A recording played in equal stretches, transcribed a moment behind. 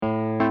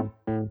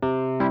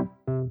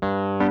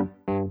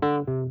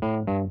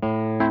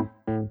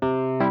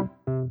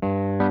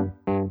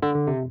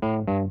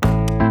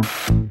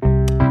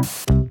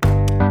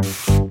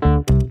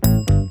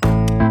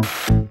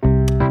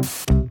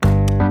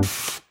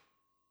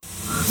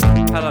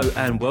Hello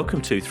and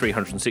welcome to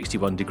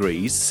 361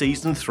 Degrees,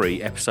 Season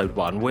 3, Episode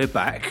 1. We're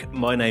back.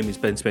 My name is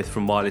Ben Smith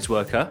from Wireless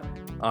Worker.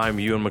 I'm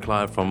Ewan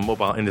McLeod from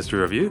Mobile Industry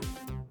Review.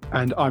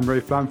 And I'm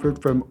Rafe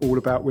Blanford from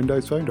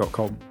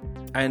AllAboutWindowsPhone.com.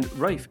 And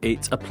Rafe,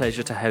 it's a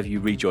pleasure to have you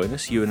rejoin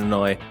us. Ewan and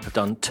I have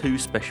done 2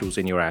 specials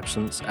in your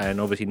absence,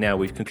 and obviously now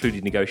we've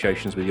concluded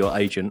negotiations with your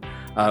agent.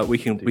 We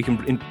can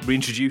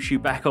reintroduce you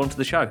back onto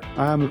the show.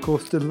 I am, of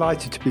course,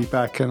 delighted to be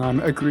back, and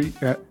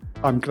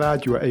I'm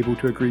glad you were able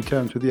to agree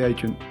terms with the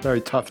agent. Very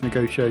tough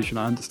negotiation,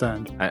 I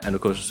understand. And of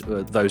course,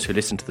 those who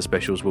listen to the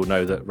specials will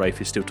know that Rafe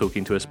is still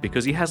talking to us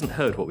because he hasn't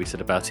heard what we said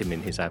about him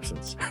in his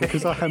absence.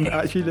 Because I haven't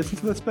actually listened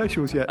to the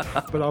specials yet,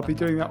 but I'll be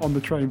doing that on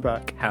the train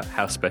back.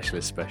 How special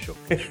is special?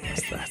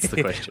 That's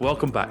the question.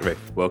 Welcome back,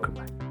 Rafe. Welcome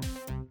back.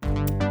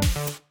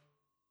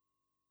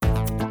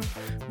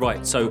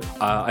 Right, so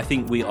I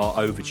think we are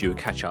overdue a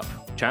catch-up,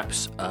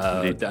 chaps.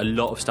 A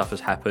lot of stuff has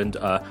happened.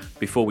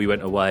 Before we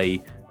went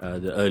away,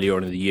 earlier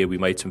on in the year, we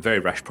made some very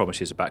rash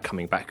promises about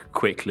coming back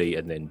quickly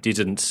and then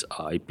didn't.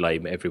 I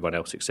blame everyone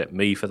else except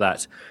me for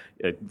that.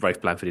 Rafe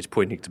Blanford is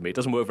pointing to me. It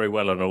doesn't work very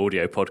well on an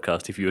audio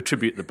podcast if you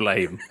attribute the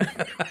blame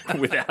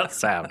without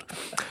sound.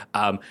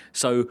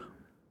 So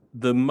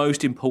the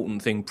most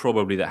important thing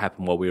probably that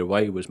happened while we were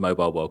away was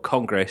Mobile World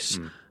Congress.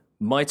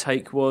 My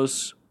take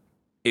was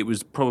it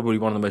was probably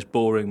one of the most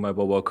boring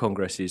Mobile World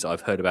Congresses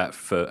I've heard about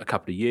for a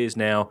couple of years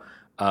now.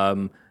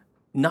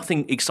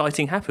 Nothing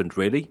exciting happened,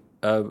 really.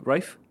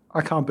 Rafe? I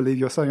can't believe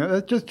you're saying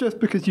that. Just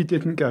because you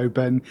didn't go,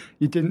 Ben,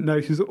 you didn't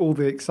notice all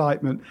the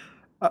excitement.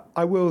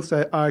 I will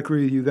say I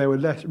agree with you. There were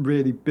less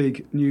really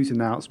big news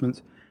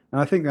announcements,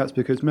 and I think that's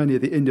because many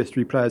of the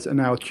industry players are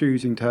now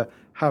choosing to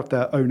have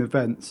their own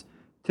events,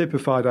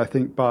 typified, I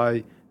think,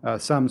 by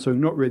Samsung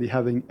not really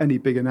having any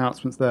big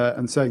announcements there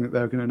and saying that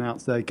they were going to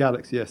announce their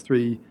Galaxy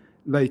S3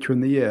 later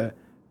in the year.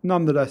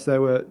 Nonetheless,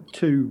 there were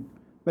 2,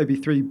 maybe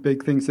 3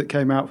 big things that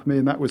came out for me,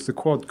 and that was the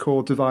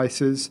quad-core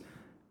devices.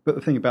 But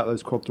the thing about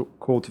those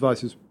quad-core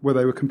devices were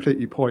they were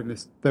completely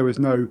pointless. There was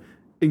no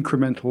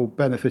incremental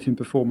benefit in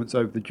performance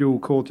over the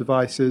dual-core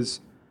devices.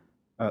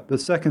 The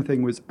second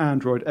thing was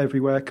Android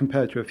everywhere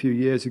compared to a few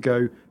years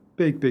ago.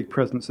 Big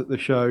presence at the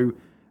show.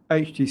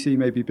 HTC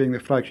maybe being the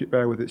flagship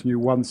bearer with its new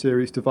 1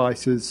 series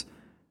devices.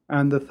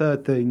 And the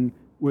third thing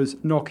was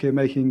Nokia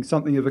making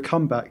something of a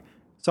comeback,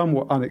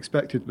 somewhat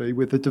unexpectedly,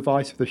 with the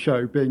device of the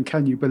show being,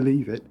 can you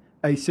believe it,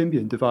 a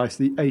Symbian device,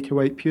 the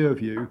 808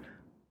 PureView.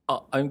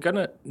 I'm going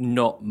to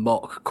not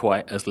mock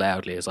quite as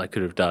loudly as I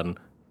could have done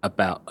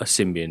about a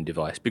Symbian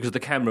device because the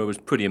camera was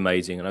pretty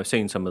amazing, and I've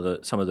seen some of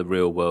the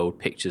real world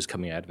pictures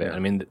coming out of it. Yeah. I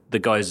mean, the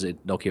guys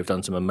at Nokia have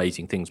done some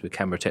amazing things with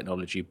camera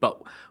technology,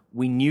 but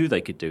we knew they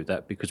could do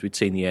that because we'd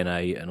seen the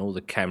NA and all the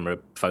camera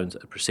phones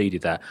that had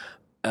preceded that.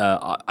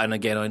 And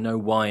again, I know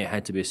why it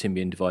had to be a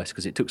Symbian device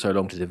because it took so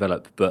long to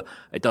develop, but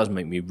it does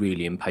make me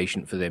really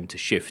impatient for them to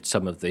shift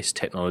some of this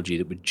technology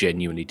that would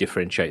genuinely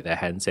differentiate their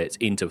handsets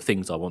into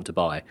things I want to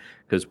buy.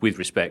 Because with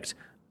respect,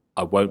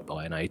 I won't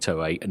buy an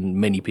 808, and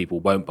many people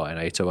won't buy an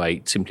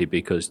 808 simply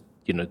because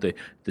the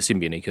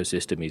Symbian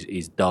ecosystem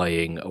is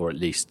dying or at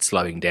least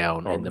slowing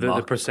down in the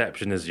market. The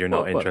perception is you're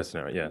not interested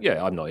in it, yeah.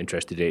 Yeah, I'm not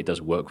interested in it. It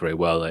doesn't work very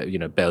well.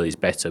 Bell is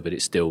better, but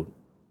it's still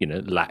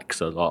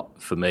lacks a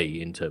lot for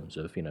me in terms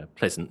of,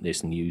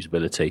 pleasantness and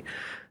usability.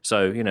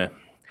 So,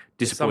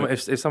 disappointing.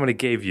 If somebody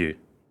gave you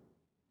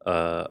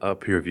a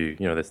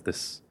PureView,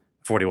 this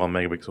 41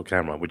 megapixel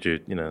camera, would you,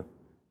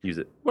 use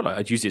it? Well,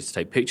 I'd use it to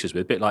take pictures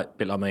with, a bit like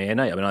my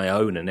N8. I mean, I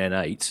own an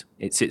N8.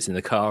 It sits in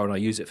the car and I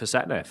use it for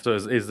sat-nav. So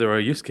is there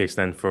a use case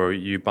then for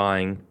you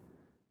buying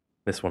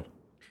this one?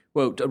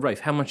 Well, Rafe,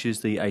 how much is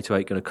the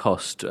 808 going to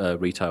cost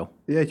retail?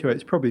 The 808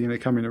 is probably going to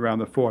come in around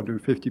the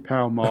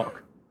 £450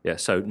 mark. Yeah,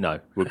 so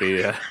no, would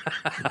be... I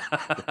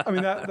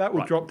mean, that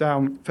will drop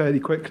down fairly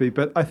quickly,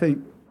 but I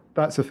think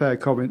that's a fair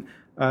comment.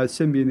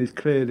 Symbian is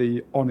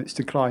clearly on its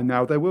decline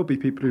now. There will be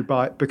people who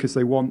buy it because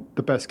they want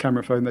the best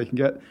camera phone they can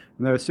get,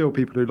 and there are still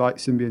people who like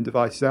Symbian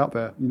devices out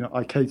there.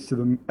 I cater to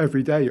them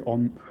every day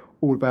on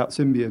All About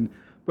Symbian.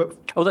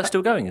 But that's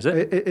still going, is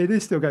it? It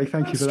is still going.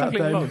 Thank you for that,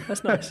 Ben.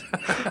 That's nice.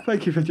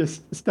 Thank you for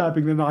just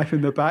stabbing the knife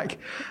in the back.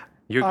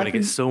 You're going to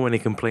get so many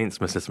complaints,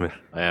 Mr. Smith.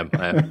 I am.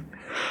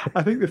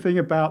 I think the thing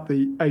about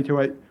the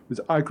 808 was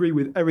I agree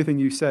with everything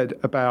you said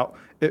about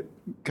it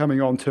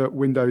coming onto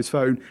Windows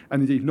Phone,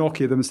 and indeed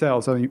Nokia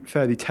themselves, I mean,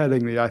 fairly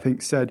tellingly, I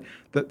think, said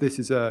that this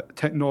is a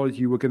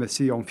technology we're going to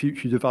see on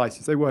future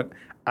devices. They weren't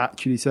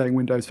actually saying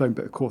Windows Phone,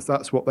 but of course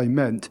that's what they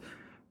meant.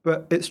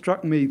 But it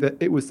struck me that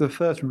it was the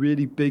first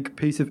really big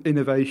piece of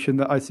innovation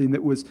that I've seen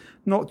that was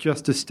not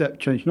just a step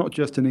change, not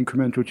just an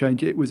incremental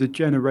change. It was a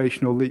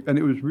generational leap, and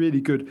it was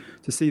really good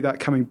to see that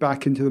coming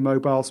back into the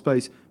mobile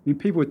space. I mean,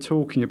 people were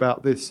talking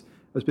about this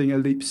as being a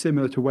leap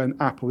similar to when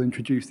Apple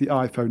introduced the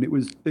iPhone. It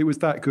was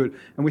that good,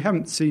 and we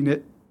haven't seen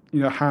it,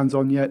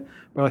 hands-on yet,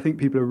 but I think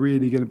people are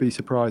really going to be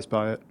surprised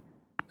by it.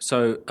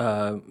 So,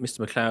 Mr.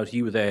 McLeod,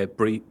 you were there.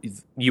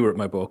 You were at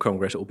Mobile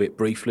Congress a little bit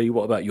briefly.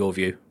 What about your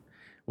view?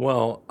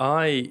 Well,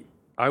 I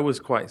was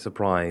quite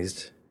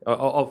surprised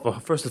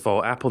First of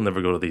all, Apple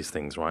never go to these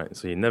things, right?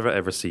 So you never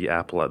ever see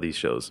Apple at these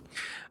shows.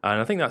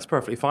 And I think that's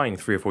perfectly fine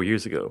 3 or 4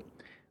 years ago.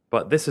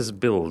 But this is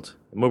billed,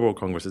 Mobile World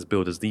Congress is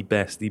billed as the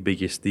best, the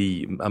biggest,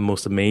 the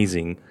most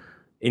amazing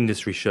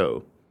industry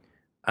show.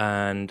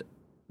 And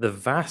the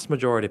vast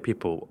majority of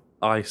people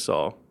I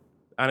saw,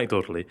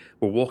 anecdotally,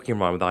 were walking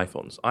around with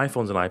iPhones and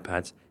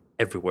iPads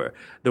everywhere.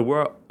 There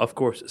were, of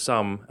course,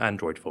 some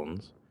Android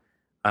phones.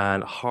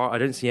 And I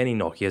didn't see any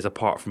Nokias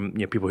apart from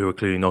people who were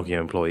clearly Nokia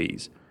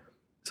employees.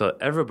 So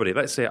everybody,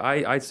 let's say,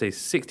 I'd say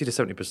 60 to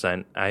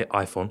 70%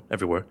 iPhone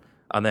everywhere.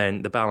 And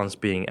then the balance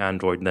being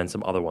Android and then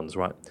some other ones,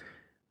 right?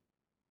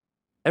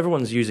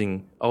 Everyone's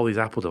using all these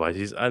Apple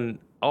devices and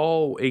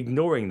all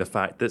ignoring the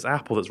fact that it's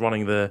Apple that's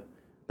running the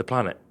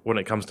planet when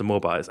it comes to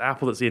mobile. It's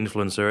Apple that's the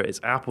influencer.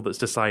 It's Apple that's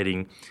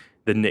deciding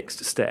the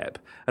next step.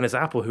 And it's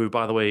Apple who,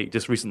 by the way,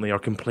 just recently are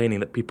complaining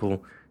that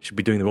people should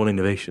be doing their own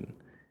innovation,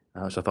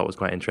 which I thought was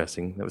quite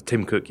interesting. That was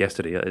Tim Cook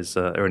yesterday at his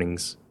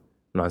earnings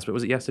announcement.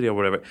 Was it yesterday or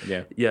whatever?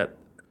 Yeah.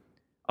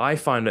 I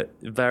find it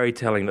very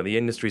telling that the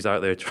industry's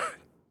out there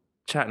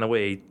chatting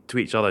away to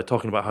each other,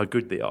 talking about how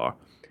good they are,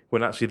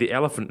 when actually the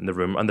elephant in the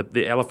room and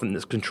the elephant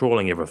that's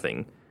controlling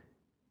everything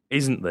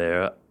isn't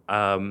there,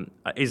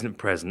 isn't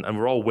present, and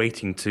we're all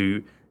waiting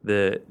to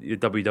the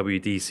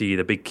WWDC,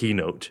 the big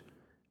keynote,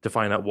 to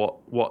find out what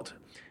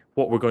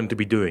we're going to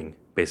be doing.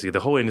 Basically,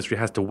 the whole industry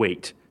has to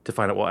wait to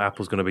find out what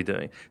Apple's going to be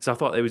doing. So I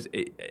thought it was,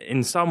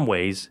 in some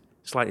ways,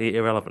 slightly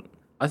irrelevant.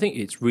 I think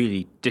it's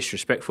really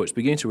disrespectful. It's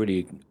beginning to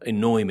really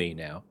annoy me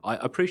now. I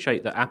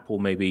appreciate that Apple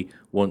maybe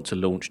want to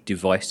launch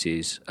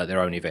devices at their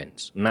own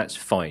events, and that's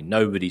fine.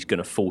 Nobody's going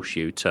to force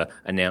you to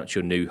announce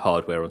your new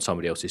hardware on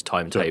somebody else's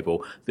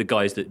timetable. Sure. The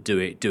guys that do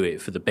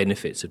it for the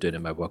benefits of doing a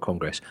Mobile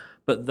Congress.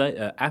 But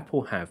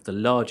Apple have the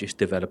largest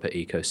developer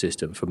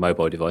ecosystem for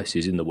mobile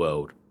devices in the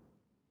world,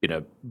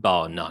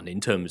 bar none,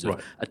 in terms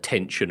of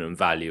attention and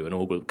value and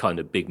all kind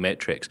of big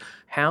metrics.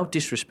 How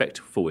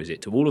disrespectful is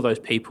it to all of those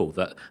people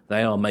that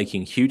they are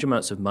making huge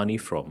amounts of money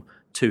from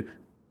to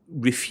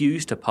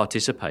refuse to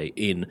participate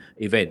in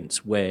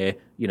events where,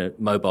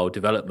 mobile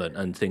development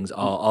and things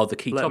are the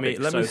key topics?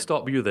 Let me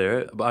stop you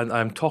there.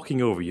 I'm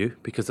talking over you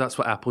because that's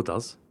what Apple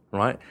does,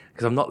 right?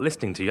 Because I'm not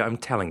listening to you, I'm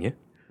telling you.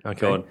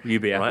 Okay? Go on, you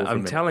be Apple. Right?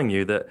 I'm telling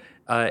you that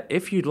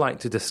if you'd like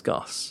to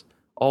discuss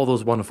all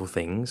those wonderful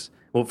things,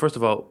 well, first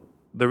of all,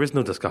 there is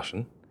no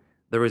discussion.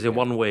 There is a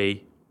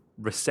one-way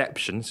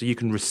reception, so you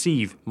can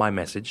receive my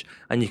message,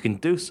 and you can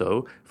do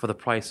so for the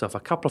price of a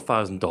couple of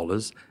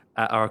 $1,000s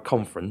at our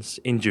conference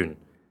in June.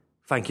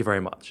 Thank you very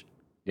much.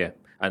 Yeah,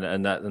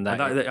 and that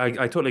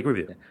I totally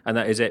agree with you. And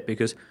that is it,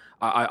 because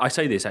I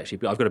say this actually,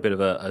 but I've got a bit of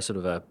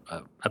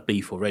a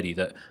beef already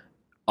that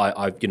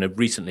I've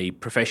recently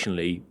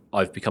professionally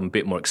I've become a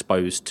bit more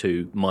exposed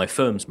to my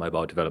firm's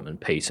mobile development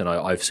piece, and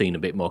I've seen a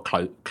bit more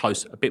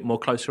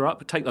closer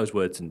up. Take those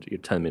words and you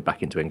turn me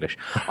back into English.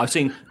 I've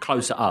seen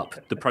closer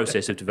up the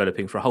process of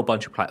developing for a whole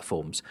bunch of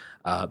platforms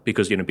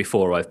because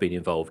before I've been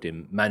involved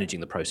in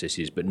managing the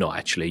processes, but not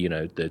actually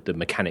the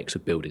mechanics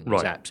of building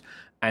these apps,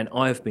 and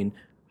I've been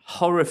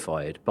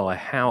horrified by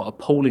how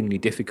appallingly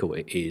difficult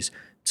it is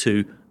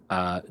to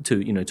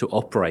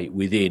operate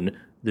within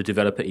the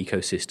developer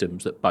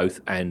ecosystems that both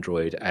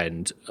Android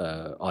and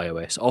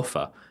iOS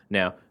offer.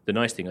 Now, the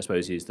nice thing, I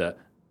suppose, is that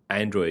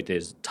Android,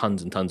 there's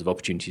tons and tons of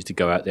opportunities to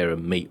go out there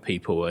and meet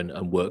people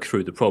and work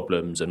through the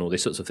problems and all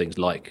these sorts of things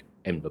like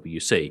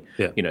MWC.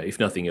 Yeah. If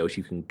nothing else,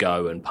 you can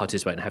go and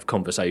participate and have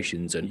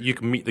conversations. And you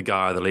can meet the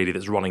guy or the lady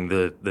that's running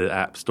the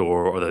App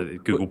Store or the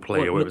Google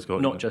Play or whatever it's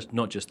called. Not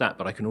just that,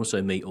 but I can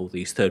also meet all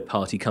these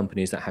third-party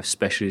companies that have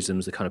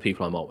specialisms, the kind of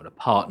people I might want to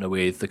partner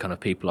with, the kind of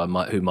people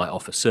who might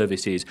offer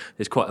services.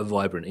 There's quite a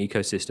vibrant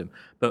ecosystem.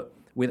 But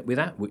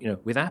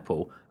with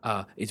Apple,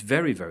 it's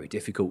very, very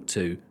difficult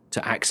to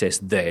access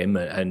them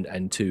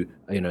and to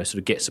sort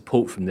of get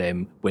support from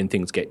them when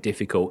things get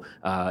difficult.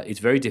 It's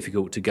very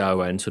difficult to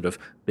go and sort of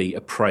be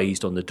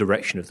appraised on the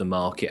direction of the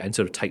market and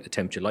sort of take the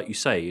temperature. Like you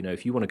say,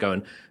 if you want to go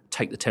and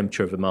take the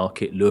temperature of the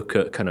market, look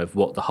at kind of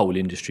what the whole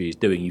industry is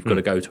doing, you've got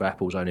to go to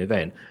Apple's own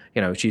event.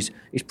 Which is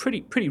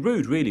pretty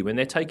rude, really, when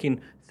they're taking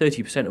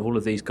 30% of all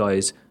of these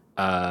guys'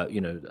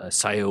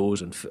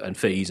 sales and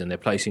fees, and they're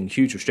placing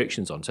huge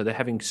restrictions on. So they're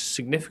having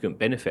significant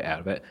benefit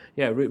out of it.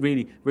 Yeah,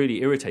 really,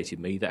 really irritated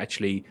me that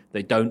actually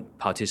they don't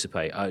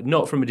participate,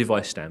 not from a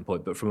device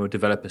standpoint, but from a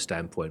developer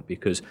standpoint,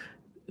 because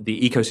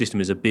the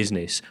ecosystem is a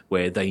business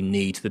where they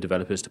need the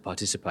developers to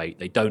participate.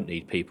 They don't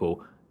need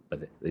people.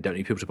 They don't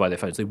need people to buy their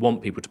phones. They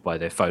want people to buy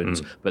their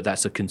phones, but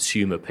that's a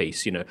consumer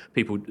piece.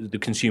 The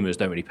consumers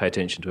don't really pay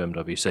attention to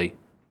MWC.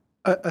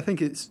 I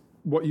think it's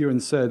what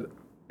Ewan said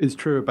is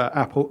true about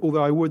Apple,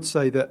 although I would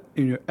say that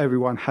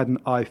everyone had an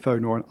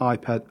iPhone or an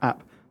iPad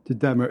app to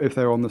demo if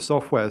they're on the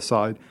software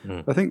side.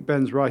 I think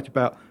Ben's right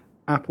about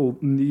Apple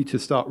need to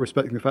start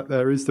respecting the fact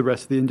there is the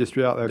rest of the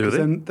industry out there, because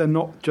they're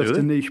not just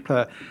a niche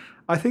player.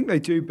 I think they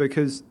do,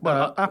 because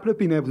Apple have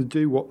been able to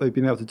do what they've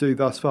been able to do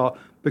thus far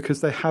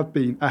because they have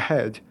been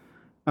ahead.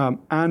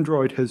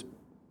 Android has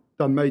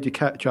done major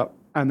catch-up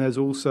and there's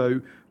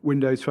also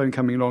Windows Phone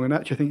coming along. And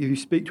actually, I think if you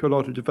speak to a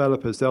lot of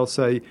developers, they'll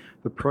say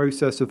the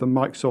process of the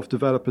Microsoft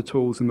developer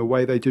tools and the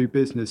way they do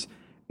business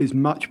is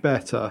much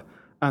better.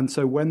 And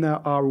so when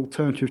there are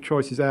alternative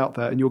choices out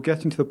there, and you're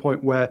getting to the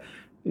point where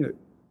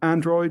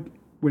Android,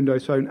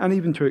 Windows Phone, and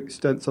even to an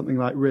extent something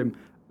like RIM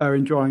are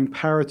enjoying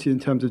parity in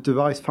terms of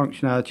device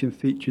functionality and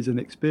features and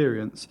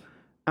experience,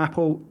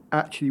 Apple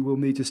actually will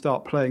need to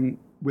start playing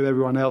with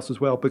everyone else as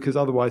well, because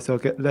otherwise they'll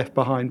get left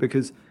behind,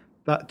 because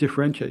that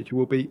differentiator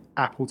will be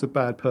Apple's a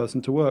bad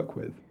person to work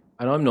with.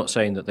 And I'm not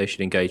saying that they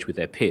should engage with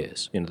their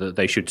peers, that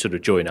they should sort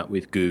of join up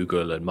with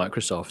Google and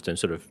Microsoft and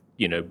sort of,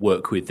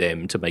 work with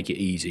them to make it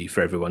easy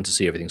for everyone to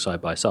see everything side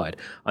by side.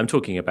 I'm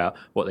talking about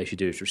what they should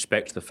do is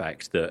respect the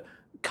fact that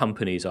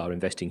companies are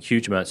investing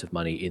huge amounts of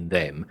money in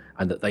them,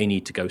 and that they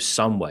need to go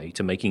some way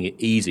to making it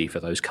easy for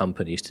those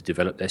companies to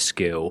develop their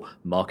skill,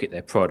 market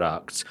their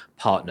products,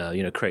 partner,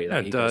 create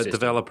that ecosystem.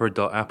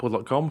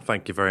 Developer.apple.com,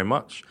 thank you very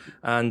much.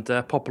 And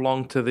pop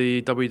along to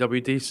the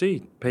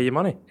WWDC, pay your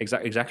money.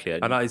 Exactly.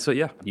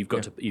 You've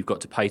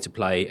got to pay to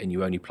play, and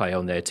you only play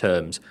on their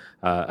terms.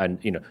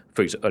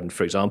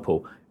 For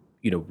example,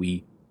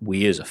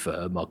 we as a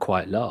firm are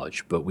quite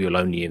large, but we'll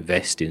only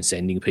invest in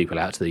sending people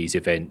out to these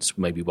events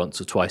maybe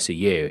once or twice a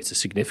year. It's a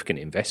significant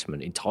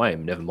investment in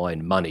time, never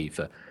mind money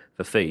for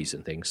fees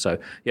and things. So,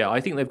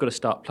 I think they've got to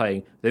start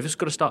playing. They've just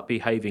got to start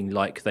behaving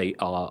like they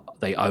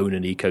own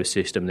an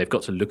ecosystem. They've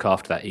got to look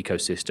after that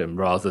ecosystem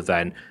rather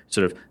than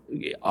sort of.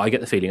 I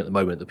get the feeling at the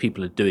moment that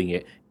people are doing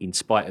it in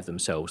spite of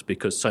themselves,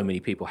 because so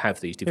many people have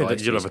these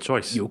devices. You'll have a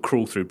choice. You'll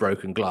crawl through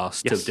broken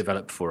glass to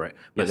develop for it,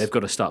 but they've got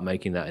to start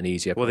making that an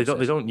easier process. Well,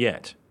 they don't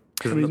yet.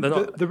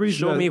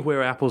 Show me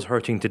where Apple's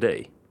hurting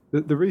today.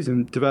 The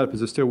reason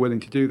developers are still willing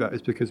to do that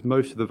is because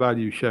most of the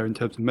value share in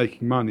terms of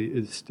making money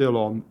is still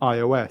on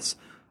iOS.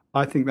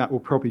 I think that will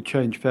probably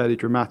change fairly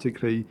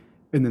dramatically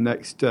in the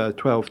next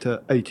 12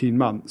 to 18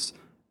 months.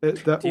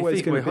 Hold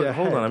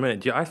on a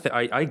minute.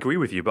 I agree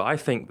with you, but I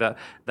think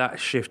that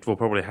shift will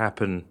probably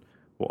happen,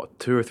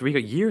 2 or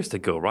 3 years to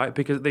go, right?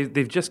 Because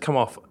they've just come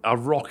off a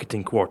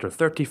rocketing quarter,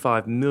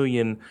 35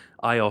 million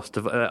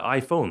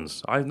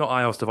iPhones.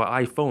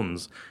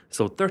 iPhones.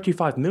 So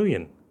 35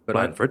 million,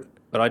 Blanford.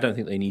 But I don't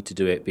think they need to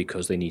do it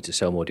because they need to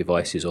sell more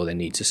devices or they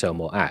need to sell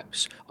more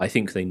apps. I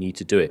think they need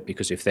to do it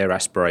because if their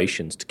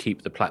aspirations to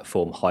keep the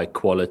platform high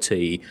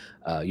quality,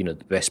 the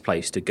best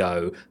place to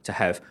go, to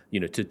have,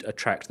 to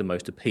attract the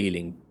most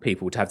appealing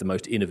people, to have the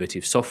most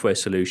innovative software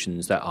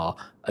solutions that are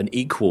an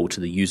equal to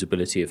the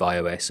usability of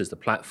iOS as the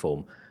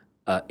platform,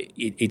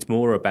 it's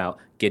more about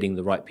getting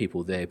the right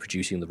people there,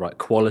 producing the right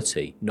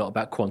quality, not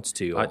about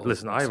quantity. I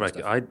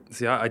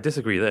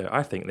disagree there.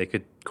 I think they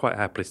could quite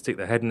happily stick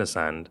their head in the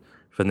sand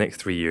for the next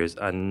 3 years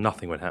and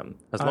nothing would happen.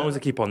 As long as they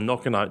keep on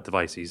knocking out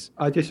devices.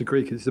 I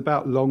disagree, because it's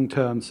about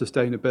long-term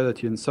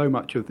sustainability, and so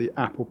much of the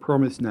Apple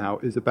promise now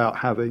is about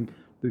having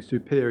the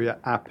superior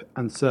app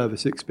and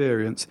service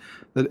experience,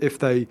 that if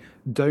they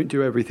don't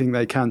do everything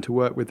they can to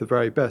work with the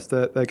very best,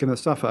 they're going to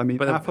suffer. I mean,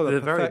 but Apple the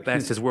very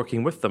best is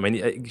working with them. I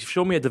mean,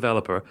 show me a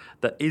developer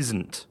that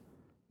isn't,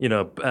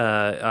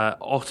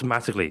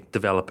 automatically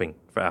developing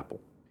for Apple.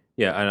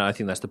 Yeah, and I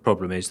think that's the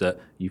problem, is that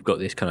you've got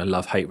this kind of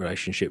love-hate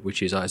relationship,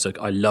 which is I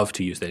love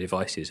to use their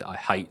devices. I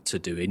hate to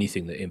do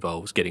anything that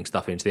involves getting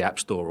stuff into the App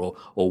Store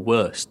or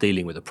worse,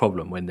 dealing with a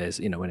problem when there's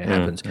when it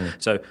happens.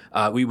 So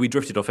we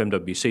drifted off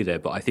MWC there,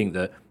 but I think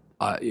that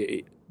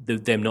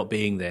them not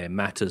being there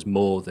matters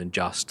more than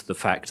just the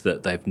fact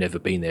that they've never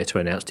been there to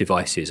announce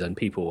devices, and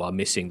people are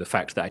missing the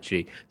fact that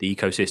actually the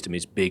ecosystem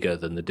is bigger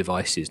than the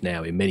devices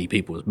now in many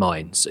people's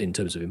minds in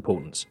terms of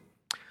importance.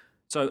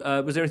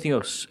 So was there anything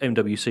else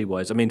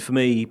MWC-wise? I mean, for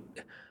me,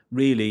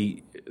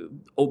 really,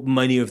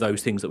 many of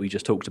those things that we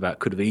just talked about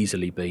could have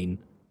easily been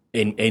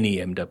in any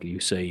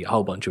MWC, a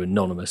whole bunch of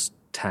anonymous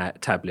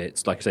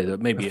tablets. Like I say,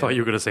 that maybe... I thought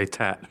you were going to say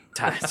tat.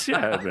 Tat,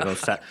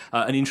 yeah.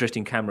 An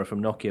interesting camera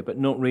from Nokia, but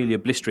not really a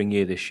blistering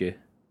year this year.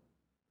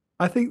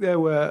 I think there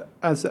were,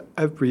 as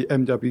every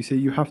MWC,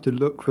 you have to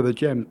look for the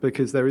gems,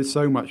 because there is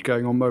so much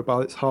going on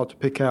mobile, it's hard to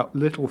pick out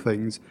little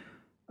things.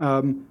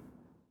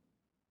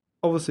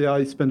 Obviously,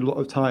 I spend a lot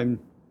of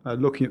time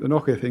looking at the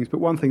Nokia things, but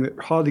one thing that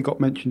hardly got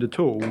mentioned at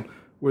all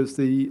was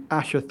the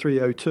S03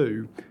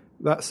 E01.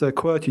 That's a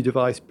QWERTY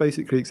device,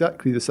 basically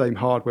exactly the same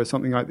hardware,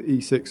 something like the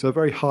E6, so a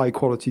very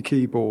high-quality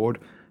keyboard,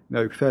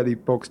 fairly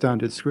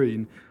bog-standard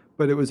screen.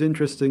 But it was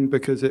interesting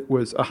because it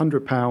was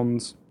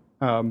 £100,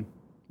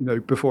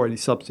 before any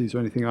subsidies or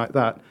anything like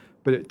that.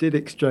 But it did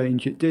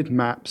Exchange, it did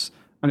Maps,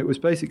 and it was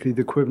basically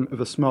the equivalent of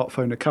a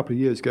smartphone a couple of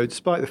years ago,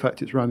 despite the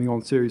fact it's running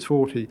on Series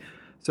 40.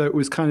 So it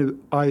was kind of,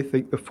 I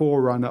think, the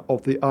forerunner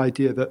of the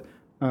idea that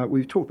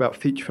we've talked about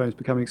feature phones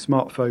becoming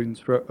smartphones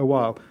for a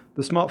while.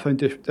 The smartphone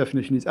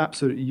definition is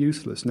absolutely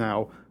useless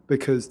now,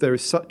 because there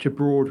is such a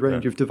broad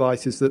range of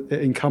devices that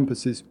it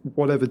encompasses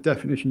whatever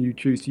definition you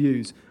choose to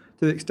use,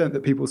 to the extent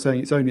that people are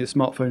saying it's only a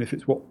smartphone if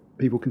it's what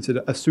people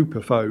consider a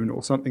superphone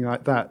or something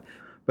like that.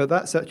 But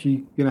that's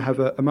actually going to have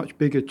a much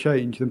bigger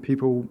change than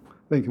people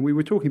think. And we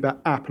were talking about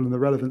Apple and the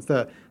relevance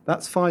there.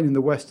 That's fine in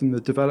the West and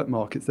the developed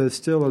markets. There's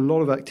still a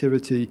lot of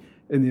activity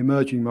in the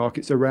emerging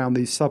markets around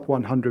these sub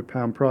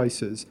 £100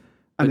 prices.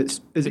 And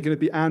is it going to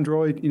be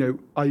Android?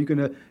 Are you going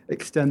to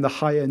extend the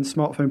high-end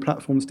smartphone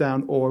platforms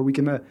down, or are we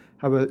going to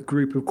have a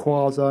group of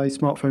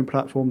quasi-smartphone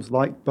platforms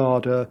like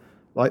Bada,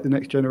 like the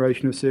next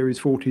generation of Series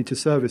 40 to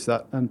service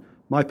that? And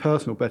my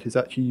personal bet is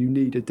actually you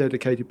need a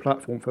dedicated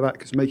platform for that,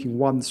 because making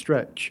one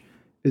stretch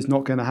is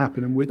not going to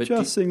happen. And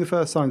we're seeing the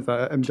first signs of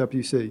that at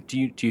MWC.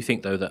 Do you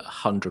think, though, that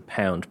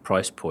 £100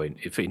 price point,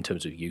 if in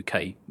terms of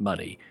UK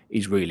money,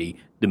 is really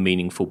the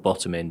meaningful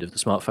bottom end of the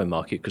smartphone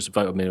market? Because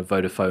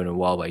Vodafone and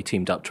Huawei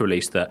teamed up to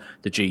release the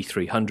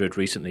G300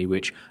 recently,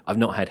 which I've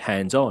not had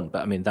hands-on,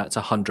 but that's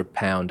a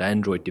 £100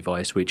 Android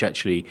device, which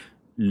actually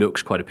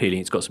looks quite appealing.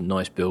 It's got some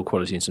nice build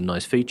quality and some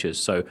nice features.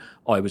 So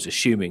I was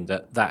assuming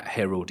that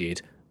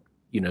heralded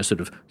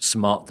sort of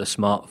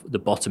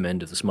the bottom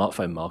end of the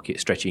smartphone market,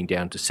 stretching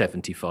down to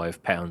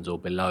 £75 or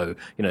below.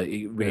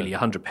 Really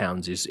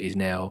 £100 is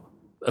now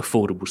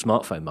affordable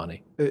smartphone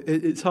money.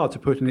 It's hard to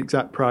put an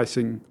exact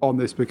pricing on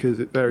this because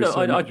it varies.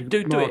 No, I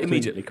do it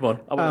immediately. Come on,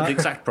 I want the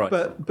exact price.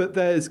 But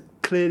there's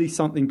clearly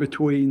something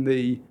between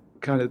the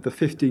kind of the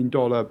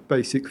 $15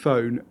 basic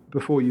phone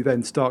before you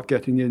then start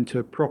getting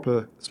into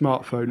proper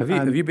smartphone.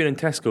 Have you been in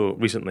Tesco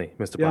recently,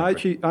 Mr. Yeah,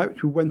 Bradbury? I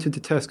actually went into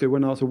Tesco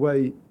when I was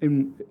away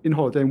in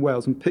holiday in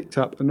Wales and picked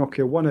up a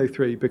Nokia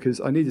 103 because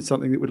I needed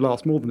something that would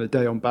last more than a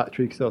day on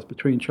battery because I was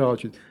between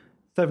charges.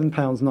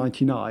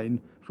 £7.99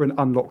 for an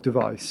unlocked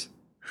device.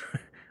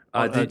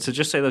 So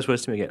just say those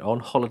words to me again. On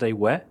holiday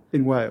where?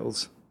 In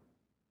Wales.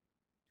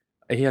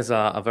 He has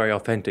a very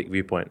authentic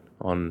viewpoint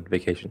on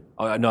vacation.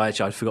 Oh, no,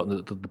 actually, I'd forgotten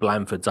that the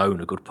Blandfords own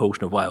a good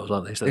portion of Wales,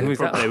 aren't they? So they were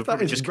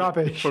probably just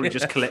rubbish. Probably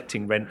just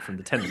collecting rent from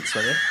the tenants,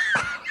 weren't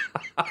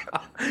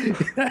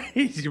they?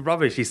 He's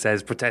rubbish, he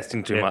says,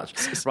 protesting too much.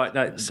 Right,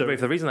 now, so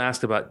the reason I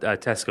asked about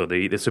Tesco,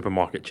 the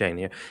supermarket chain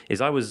here,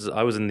 is I was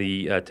in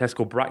the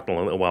Tesco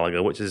Bracknell a little while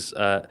ago, which is,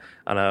 and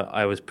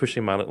I was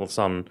pushing my little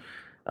son.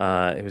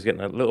 He was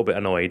getting a little bit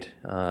annoyed.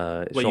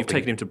 Well, you've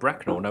taken him to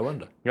Bracknell, no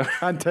wonder.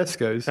 And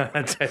Tesco's.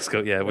 And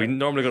Tesco, yeah. We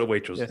normally go to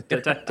Waitrose.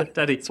 Yeah,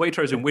 Daddy,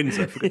 Waitrose in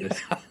Windsor, for goodness.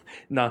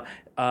 No,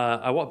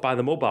 I walked by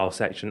the mobile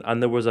section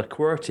and there was a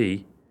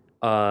QWERTY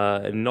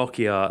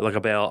Nokia, like a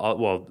Bell,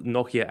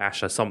 Nokia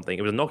Asha something.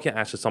 It was a Nokia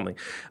Asha something.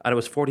 And it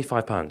was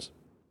 £45.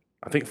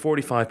 I think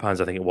 £45,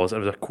 I think it was.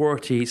 And it was a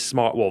QWERTY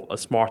a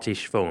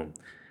smartish phone.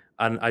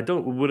 And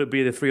would it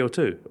be the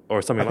 302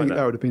 or something like that? I think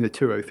that would have been the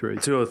 203.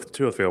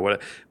 203 or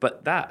whatever.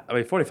 But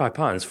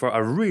 £45 for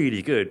a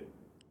really good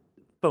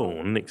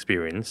phone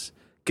experience,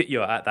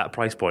 at that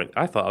price point,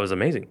 I thought it was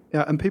amazing.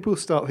 Yeah, and people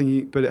start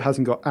thinking, but it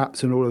hasn't got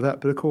apps and all of that.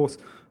 But of course,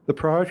 the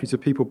priorities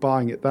of people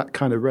buying at that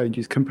kind of range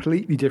is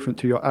completely different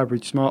to your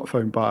average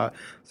smartphone buyer.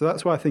 So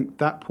that's why I think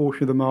that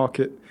portion of the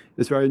market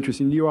is very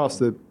interesting. You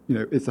asked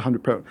is the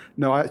 £100?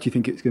 No, I actually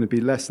think it's going to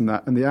be less than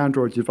that. And the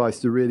Android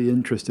devices are really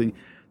interesting.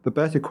 The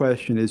better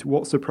question is,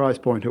 what's the price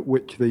point at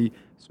which the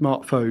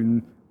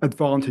smartphone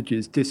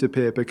advantages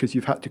disappear because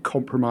you've had to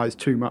compromise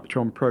too much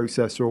on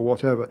processor or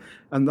whatever?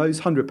 And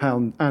those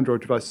 £100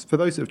 Android devices, for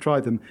those that have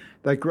tried them,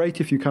 they're great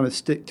if you kind of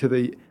stick to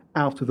the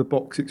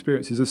out-of-the-box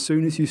experiences. As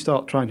soon as you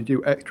start trying to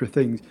do extra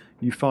things,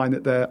 you find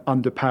that they're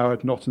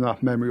underpowered, not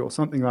enough memory or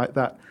something like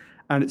that.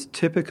 And it's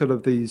typical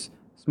of these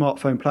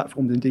smartphone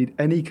platforms, indeed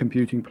any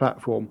computing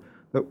platform,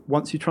 that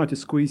once you try to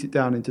squeeze it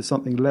down into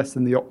something less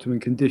than the optimum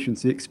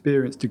conditions, the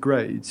experience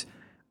degrades.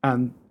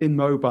 And in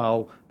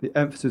mobile, the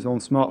emphasis on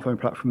smartphone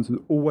platforms has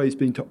always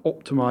been to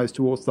optimize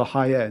towards the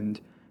high end.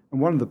 And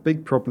one of the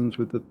big problems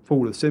with the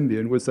fall of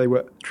Symbian was they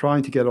were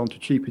trying to get onto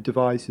cheaper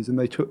devices and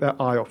they took their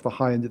eye off the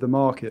high end of the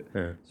market.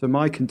 Yeah. So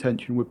my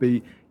contention would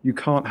be you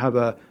can't have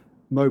a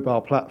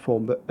mobile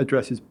platform that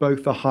addresses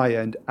both the high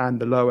end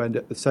and the low end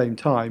at the same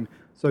time.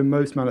 So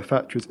most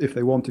manufacturers, if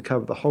they want to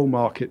cover the whole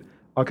market,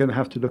 are going to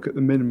have to look at the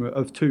minimum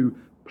of 2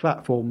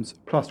 platforms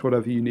plus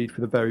whatever you need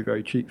for the very,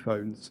 very cheap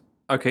phones.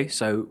 Okay,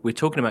 so we're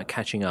talking about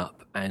catching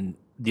up, and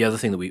the other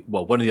thing that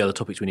one of the other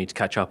topics we need to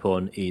catch up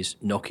on is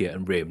Nokia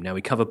and RIM. Now,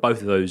 we covered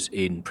both of those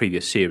in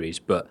previous series,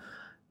 but,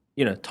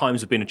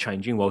 times have been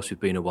changing whilst we've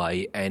been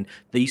away, and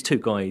these two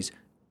guys,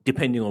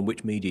 depending on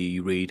which media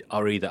you read,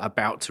 are either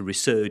about to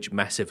resurge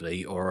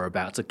massively or are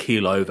about to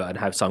keel over and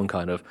have some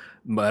kind of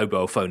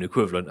mobile phone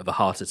equivalent of a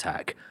heart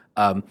attack.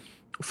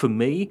 For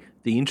me,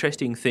 the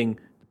interesting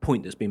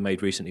point that's been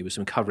made recently was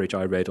some coverage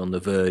I read on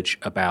The Verge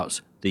about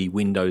the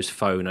Windows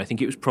Phone. I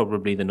think it was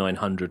probably the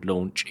 900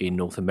 launch in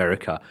North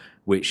America,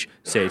 which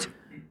said,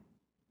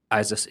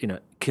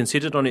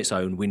 considered on its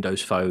own,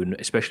 Windows Phone,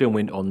 especially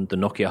on the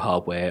Nokia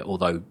hardware,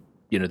 although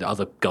the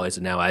other guys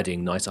are now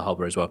adding nicer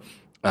hardware as well,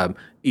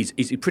 is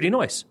pretty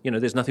nice.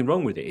 There's nothing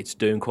wrong with it. It's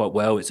doing quite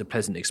well. It's a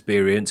pleasant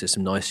experience. There's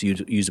some nice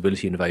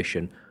usability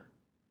innovation.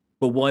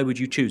 But why would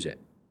you choose it?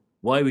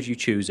 Why would you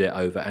choose it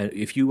over? And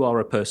if you are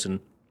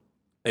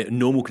a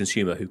normal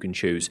consumer who can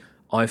choose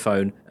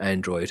iPhone,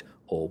 Android,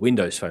 or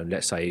Windows Phone,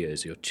 let's say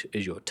as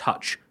your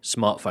touch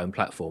smartphone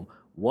platform,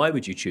 why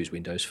would you choose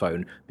Windows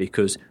Phone?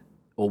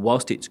 or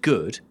whilst it's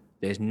good,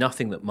 there's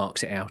nothing that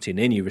marks it out in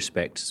any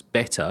respects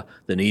better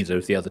than either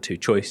of the other two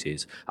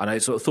choices. And I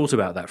sort of thought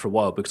about that for a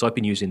while because I've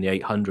been using the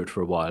 800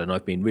 for a while and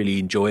I've been really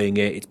enjoying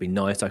it. It's been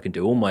nice. I can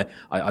do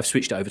I've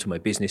switched it over to my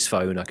business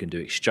phone. I can do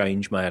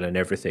exchange mail and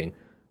everything.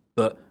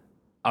 But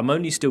I'm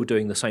only still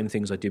doing the same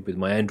things I did with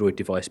my Android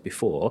device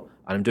before,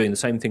 and I'm doing the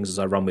same things as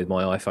I run with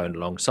my iPhone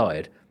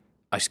alongside.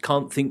 I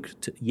can't think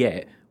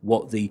yet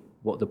what the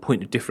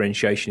point of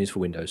differentiation is for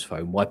Windows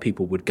Phone, why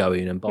people would go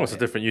in and buy it. It's a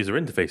different user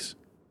interface.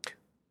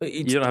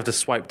 You don't have to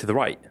swipe to the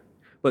right.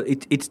 Well,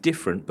 it's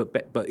different,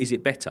 but is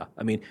it better?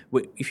 I mean,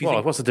 if you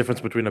what's the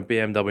difference between a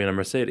BMW and a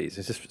Mercedes?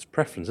 It's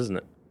preference, isn't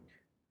it?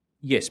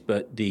 Yes,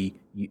 but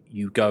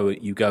you go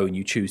and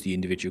you choose the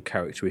individual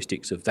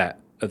characteristics of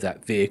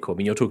that vehicle. I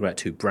mean, you're talking about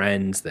two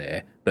brands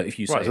there, but if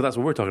you say... Right, so that's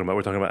what we're talking about.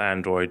 We're talking about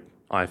Android,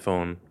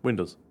 iPhone,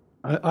 Windows.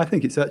 I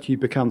think it's actually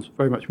becomes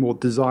very much more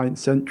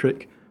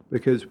design-centric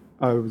because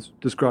I was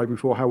describing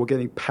before how we're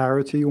getting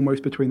parity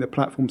almost between the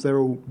platforms. They're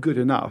all good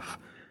enough.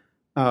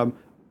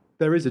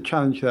 There is a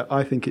challenge there.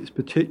 I think it's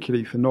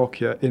particularly for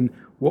Nokia in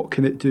what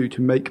can it do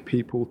to make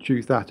people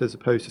choose that as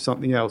opposed to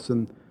something else.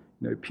 And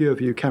pure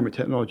view camera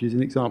technology is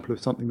an example of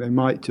something they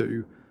might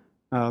do.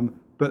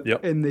 But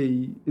in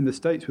the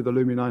States with the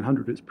Lumia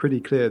 900, it's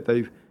pretty clear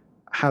they've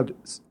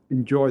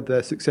enjoyed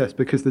their success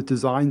because the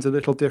design's a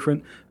little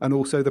different and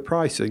also the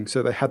pricing.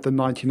 So they had the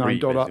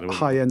 $99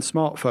 high-end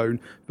smartphone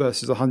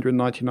versus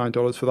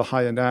 $199 for the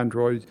high-end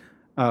Android.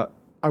 I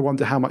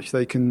wonder how much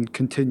they can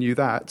continue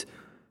that.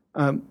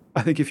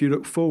 I think if you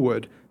look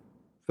forward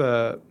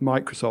for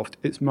Microsoft,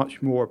 it's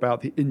much more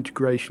about the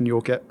integration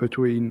you'll get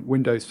between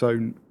Windows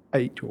Phone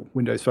 8 or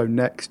Windows Phone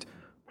Next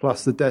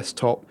plus the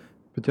desktop,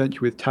 potentially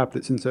with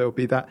tablets, and so it'll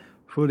be that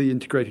fully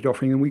integrated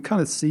offering. And we've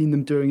kind of seen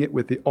them doing it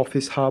with the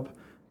Office Hub.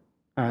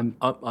 And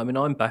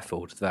I'm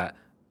baffled that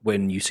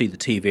when you see the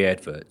TV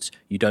adverts,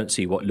 you don't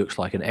see what looks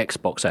like an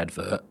Xbox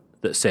advert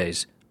that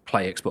says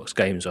play Xbox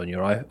games on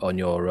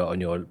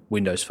your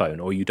Windows Phone,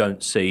 or you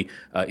don't see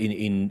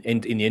in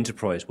the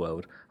enterprise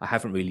world. I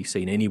haven't really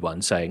seen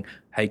anyone saying,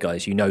 "Hey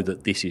guys, you know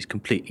that this is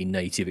completely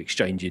native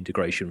Exchange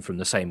integration from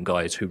the same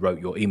guys who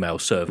wrote your email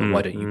server.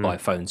 Why don't you buy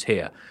phones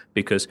here?"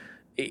 Because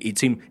it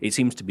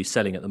seems to be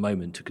selling at the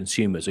moment to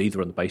consumers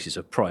either on the basis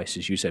of price,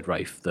 as you said,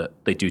 Rafe, that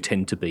they do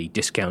tend to be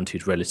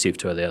discounted relative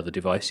to the other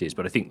devices.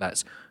 But I think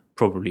that's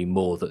probably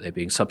more that they're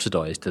being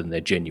subsidised than they're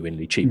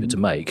genuinely cheaper to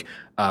make,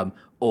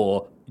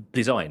 or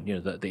design.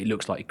 That it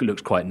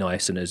looks quite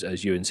nice, and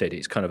as Ewan said,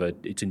 it's kind of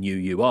a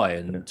new UI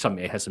and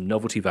it has some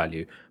novelty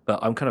value. But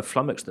I'm kind of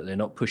flummoxed that they're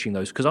not pushing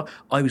those because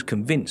I was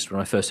convinced when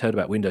I first heard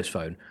about Windows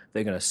Phone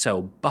they're going to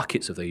sell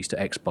buckets of these to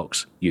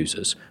Xbox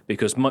users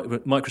because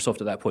Microsoft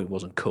at that point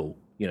wasn't cool.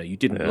 You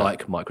didn't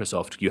like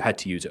Microsoft, you had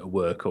to use it at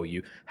work or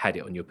you had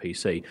it on your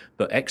PC.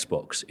 But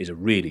Xbox is a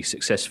really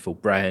successful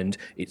brand.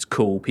 It's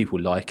cool, people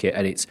like it,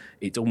 and it's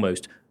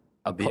almost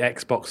the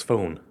Xbox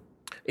phone.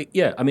 I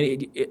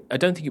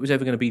don't think it was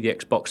ever going to be the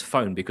Xbox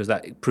phone because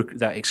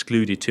that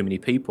excluded too many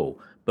people.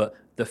 But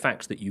the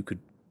fact that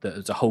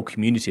there's a whole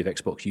community of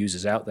Xbox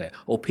users out there,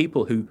 or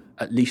people who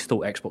at least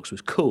thought Xbox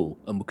was cool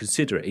and would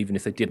consider it, even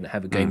if they didn't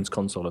have a games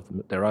console of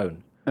their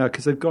own.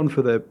 Because they've gone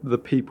for the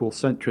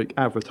people-centric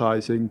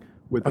advertising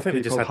with the people. I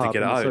think they just had to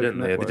get it out, didn't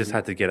they? They just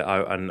had to get it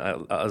out and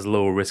at as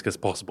low risk as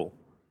possible.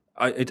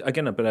 But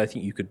I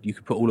think you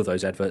could put all of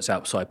those adverts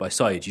out side by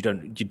side.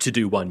 To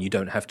do one, you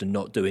don't have to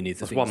not do any of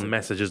the things. It's one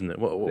message, isn't it?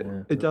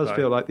 It does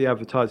feel like the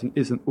advertising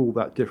isn't all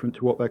that different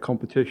to what their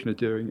competition are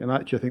doing. And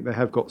actually, I think they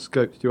have got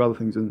scope to do other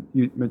things. And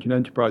you mentioned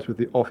enterprise with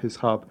the Office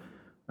Hub,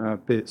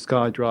 be it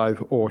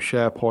SkyDrive or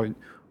SharePoint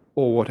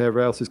or whatever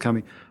else is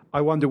coming.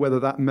 I wonder whether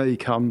that may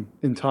come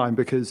in time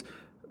because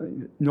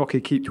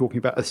Nokia keep talking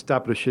about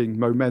establishing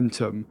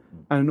momentum.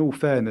 And in all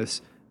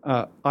fairness,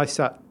 I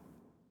sat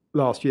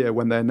last year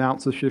when they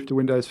announced the shift to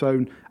Windows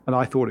Phone, and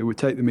I thought it would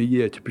take them a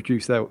year to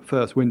produce their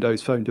first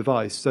Windows Phone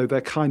device. So they're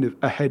kind of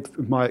ahead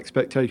of my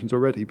expectations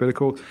already. But of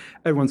course,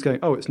 everyone's going,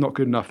 it's not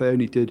good enough. They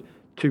only did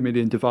 2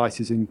 million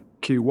devices in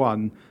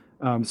Q1.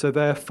 So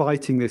they're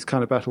fighting this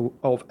kind of battle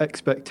of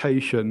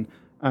expectation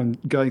and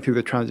going through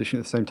the transition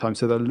at the same time.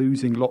 So there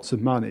losing lots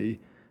of money.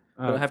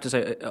 But I have to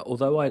say,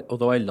 although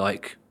I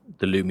like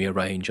the Lumia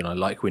range and I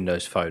like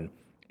Windows Phone,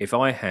 if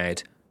I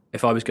had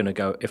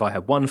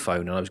one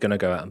phone and I was going to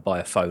go out and buy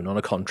a phone on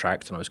a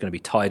contract and I was going to be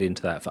tied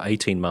into that for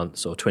 18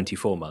 months or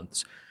 24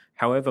 months,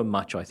 however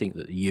much I think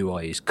that the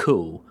UI is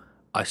cool,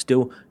 I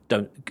still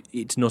don't.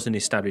 It's not an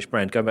established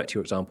brand. Going back to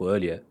your example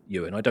earlier,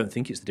 Ewan, I don't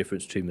think it's the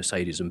difference between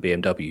Mercedes and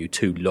BMW,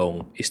 two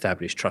long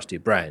established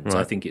trusted brands.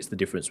 Right. I think it's the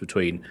difference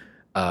between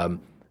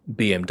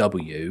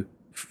BMW,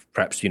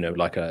 perhaps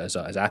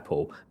as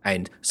Apple,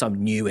 and some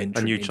new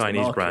entrant, a new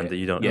Chinese brand that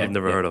you've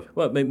never heard of.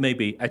 Well,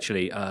 maybe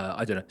actually,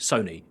 I don't know,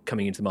 Sony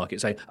coming into the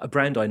market, say a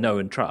brand I know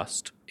and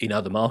trust in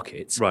other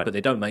markets, right. But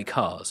they don't make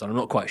cars, and I'm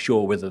not quite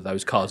sure whether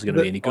those cars are going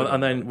to be any good.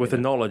 And then with the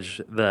knowledge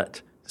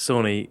that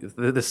Sony,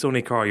 the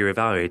Sony car you're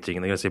evaluating,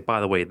 and they're going to say,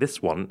 by the way,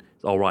 this one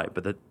is all right,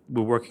 but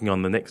we're working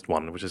on the next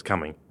one, which is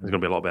coming. It's going to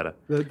be a lot better.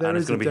 And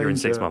it's going to be here in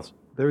 6 months.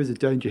 There is a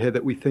danger here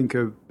that we think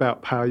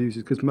about power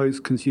users, because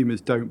most consumers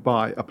don't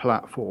buy a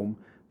platform.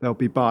 They'll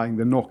be buying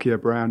the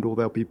Nokia brand, or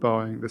they'll be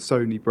buying the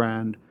Sony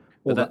brand,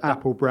 or the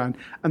Apple brand.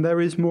 And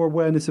there is more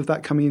awareness of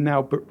that coming in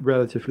now, but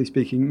relatively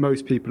speaking,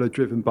 most people are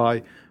driven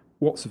by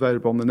what's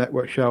available on the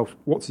network shelf,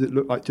 what does it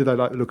look like, do they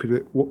like to look at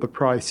it, what the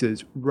price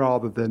is,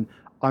 rather than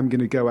I'm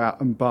going to go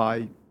out and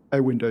buy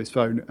a Windows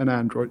phone, an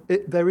Android.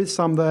 There is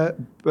some there,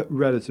 but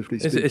relatively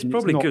speaking, it's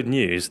probably good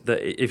news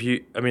that if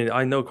you, I mean,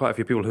 I know quite a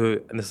few people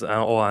who, and this is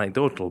all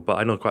anecdotal, but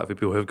I know quite a few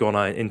people who have gone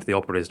out into the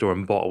operator store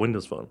and bought a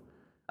Windows phone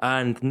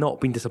and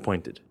not been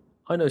disappointed.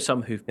 I know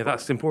some who've... Yeah,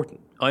 that's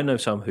important. I know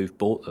some who've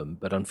bought them,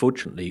 but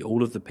unfortunately,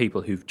 all of the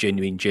people who've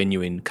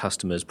genuine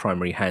customers'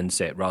 primary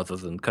handset, rather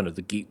than kind of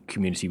the geek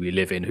community we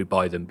live in who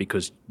buy them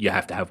because you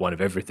have to have one of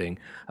everything,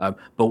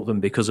 bought them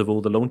because of all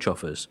the launch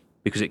offers.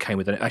 Because it came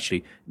with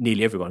actually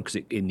nearly everyone,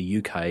 because in the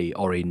UK,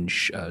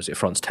 Orange, is it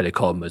France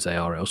Telecom, as they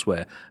are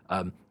elsewhere,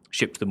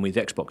 shipped them with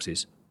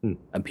Xboxes.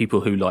 And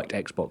people who liked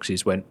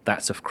Xboxes went,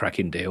 that's a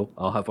cracking deal,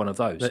 I'll have one of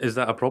those. Is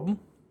that a problem?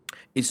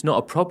 It's not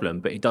a problem,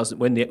 but it doesn't.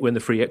 When the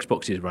free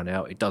Xboxes run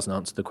out, it doesn't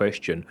answer the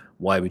question: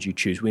 why would you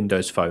choose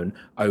Windows Phone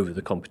over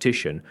the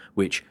competition,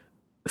 which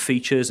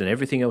features and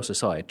everything else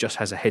aside just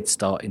has a head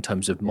start in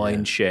terms of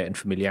mind share and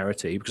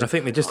familiarity? Because I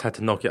think they just had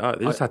to knock it out.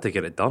 They just had to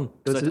get it done.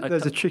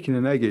 There's a chicken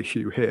and egg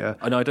issue here.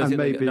 I know. I don't think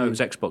maybe it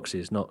was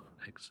Xboxes, not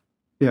X.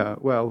 Yeah,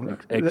 well,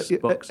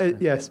 Xbox.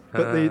 Yes,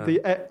 but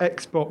the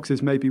Xbox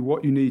is maybe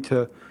what you need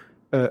to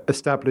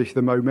establish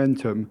the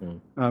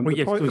momentum.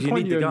 The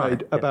point you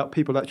made about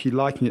people actually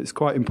liking it is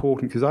quite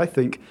important, because I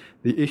think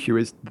the issue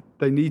is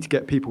they need to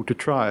get people to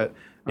try it,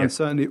 and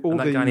certainly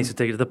that guy needs to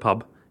take it to the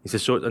pub. He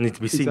says, "I need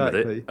to be seen with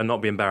it and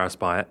not be embarrassed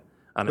by it,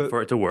 and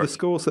for it to work." The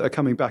scores that are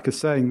coming back are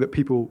saying that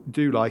people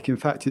do like. In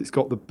fact, it's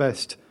got the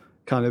best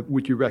kind of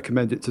 "would you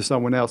recommend it to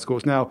someone else"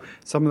 scores. Now,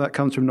 some of that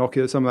comes from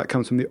Nokia, some of that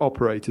comes from the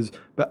operators,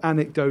 but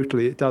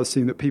anecdotally, it does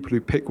seem that people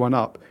who pick one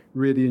up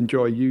really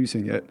enjoy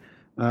using it.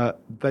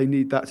 They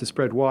need that to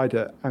spread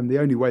wider, and the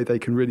only way they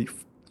can really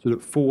sort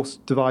of force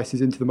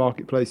devices into the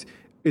marketplace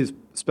is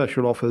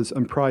special offers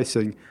and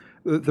pricing.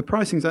 The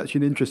pricing is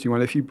actually an interesting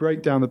one. If you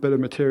break down the bill of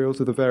materials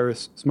of the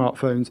various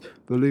smartphones,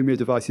 the Lumia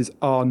devices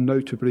are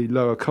notably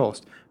lower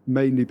cost,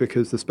 mainly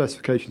because the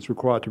specifications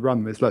required to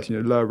run them is less,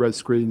 lower res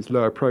screens,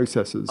 lower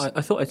processors.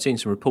 I thought I'd seen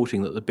some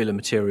reporting that the bill of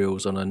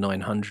materials on a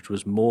 900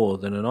 was more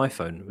than an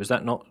iPhone. Was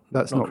that not?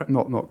 That's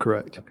not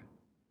correct. Okay.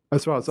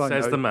 As far as I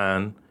know. Says the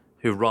man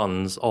who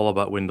runs all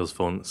about Windows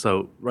Phone.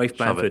 So Rafe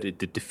Blanford did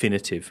the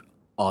definitive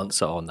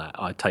answer on that.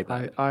 I take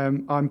that.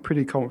 I'm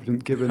pretty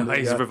confident, given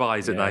he's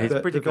revised it now. He's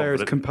pretty the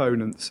various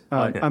components,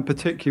 and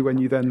particularly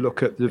when you then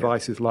look at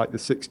devices like the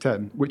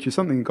 610, which is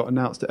something that got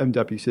announced at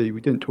MWC.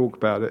 We didn't talk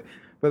about it,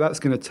 but that's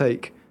going to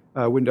take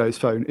Windows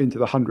Phone into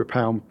the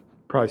 £100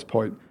 price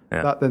point.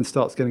 Yeah. That then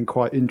starts getting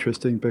quite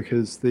interesting,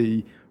 because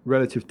the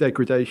relative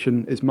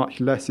degradation is much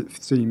less, it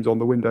seems, on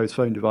the Windows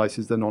Phone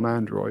devices than on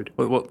Android.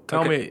 Well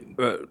tell me...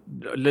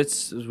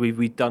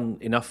 We've done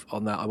enough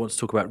on that. I want to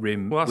talk about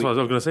RIM. Well, that's what I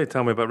was going to say.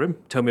 Tell me about RIM.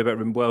 Tell me about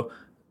RIM. Well,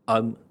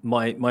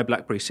 my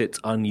BlackBerry sits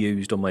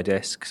unused on my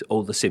desk,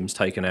 all the SIMs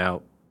taken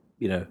out,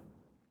 I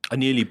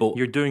nearly bought...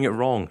 You're doing it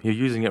wrong. You're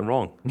using it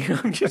wrong.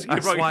 That's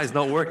why it's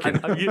not working.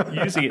 I'm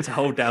using it to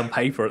hold down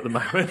paper at the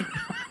moment.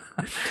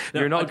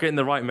 You're not getting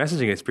the right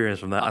messaging experience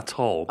from that at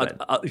all.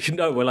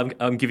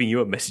 I'm giving you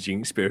a messaging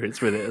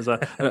experience with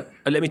it.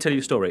 Let me tell you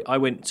a story. I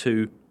went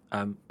to...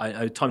 I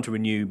had time to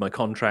renew my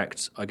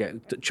contract. I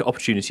get the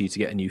opportunity to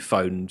get a new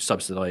phone,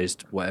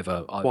 subsidised,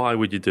 whatever. Why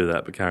would you do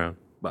that? But carry on.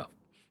 Well,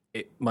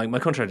 my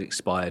contract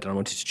expired, and I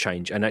wanted to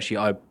change. And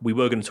actually, we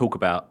were going to talk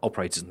about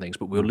operators and things,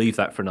 but we'll leave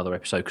that for another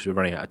episode because we're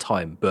running out of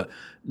time. But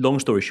long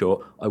story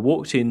short, I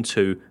walked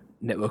into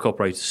network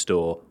operator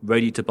store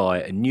ready to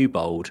buy a new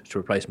Bold to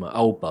replace my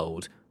old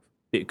Bold,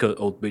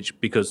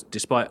 because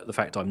despite the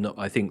fact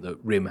I think that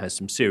RIM has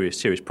some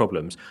serious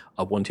problems,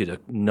 I wanted a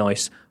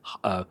nice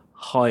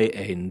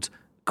high-end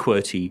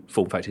QWERTY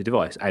form factor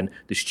device, and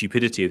the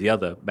stupidity of the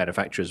other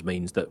manufacturers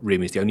means that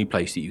RIM is the only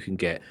place that you can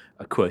get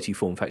a QWERTY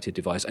form factor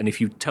device. And if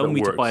you tell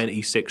me to buy an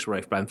E6,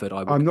 Rafe Blanford,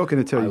 I'm not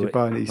going to tell you to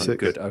buy an E6.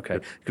 Good, okay,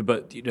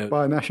 but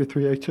buy an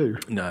S03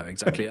 E02. No,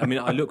 exactly. I mean,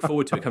 I look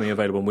forward to it coming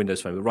available on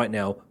Windows Phone, but right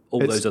now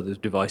those other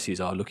devices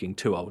are looking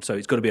too old, so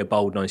it's got to be a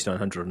Bold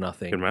 9900 or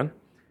nothing. Good man.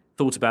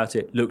 Thought about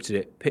it, looked at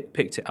it,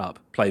 picked it up,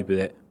 played with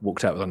it,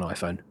 walked out with an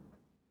iPhone.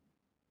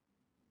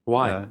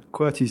 Why?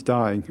 QWERTY's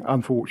dying,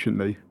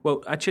 unfortunately.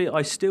 Well, actually,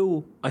 I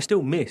still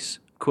miss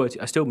QWERTY.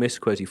 I still miss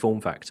QWERTY form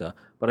factor.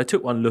 But I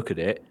took one look at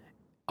it.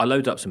 I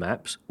loaded up some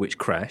apps, which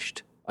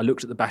crashed. I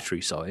looked at the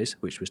battery size,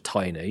 which was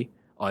tiny.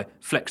 I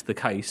flexed the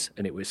case,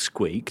 and it was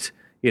squeaked.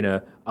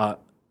 I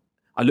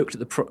looked at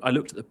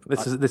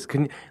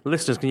the.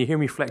 Listeners, can you hear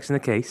me flexing the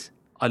case?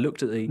 I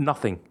looked at the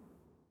nothing.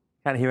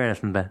 Can't hear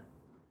anything, Ben.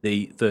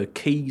 The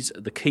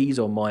keys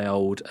on my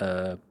old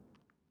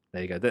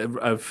There you go.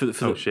 Oh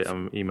shit!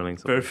 I'm emailing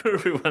someone. For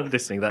everyone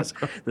listening, that's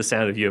the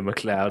sound of Ewan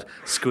McLeod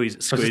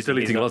squeezing. I was just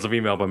deleting lots of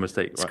email by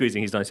mistake. Right.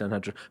 Squeezing his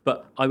 9900.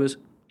 But I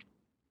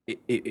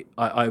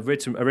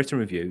read some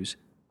reviews,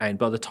 and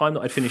by the time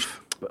that I'd finished,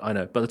 by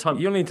the time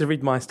you only need to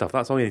read my stuff.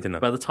 That's all you need to know.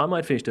 By the time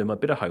I'd finished doing my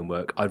bit of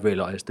homework, I'd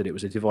realised that it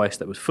was a device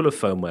that was full of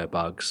firmware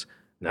bugs.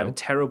 Had a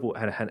terrible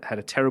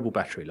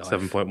battery life.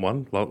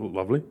 7.1,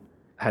 lovely.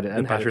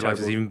 The battery life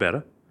is even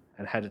better.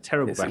 And had a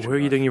terrible battery life. Where are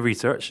you doing your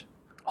research?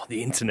 On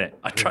the internet.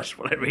 I trust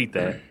what I read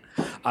there.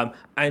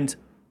 And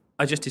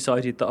I just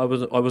decided that I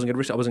wasn't going to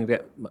risk. I wasn't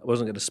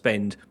going to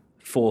spend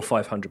 £400 or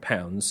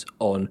 £500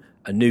 on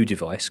a new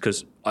device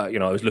because I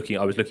was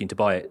looking to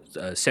buy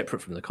it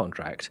separate from the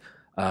contract.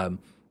 I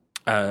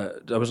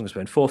wasn't going to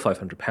spend £400 or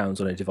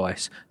 £500 on a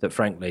device that,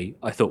 frankly,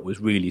 I thought was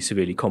really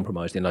severely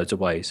compromised in loads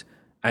of ways.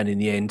 And in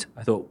the end,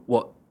 I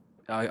thought,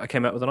 I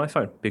came out with an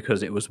iPhone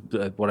because it was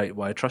what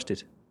I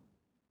trusted.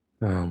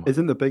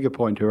 Isn't the bigger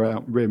point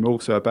around RIM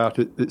also about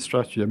its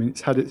strategy? I mean,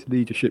 it's had its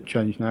leadership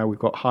change now. We've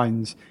got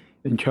Heinz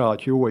in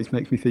charge. He always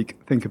makes me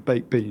think of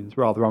baked beans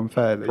rather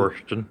unfairly.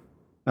 Torsten.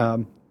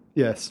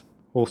 Yes,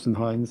 Horsten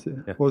Heinz.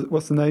 Yeah.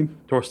 What's the name?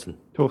 Torsten.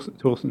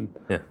 Torsten.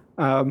 Yeah.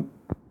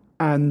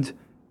 And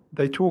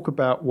they talk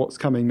about what's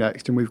coming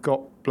next, and we've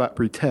got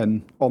BlackBerry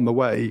 10 on the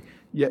way,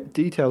 yet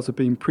details have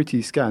been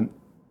pretty scant.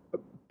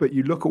 But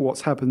you look at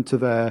what's happened to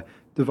their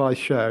device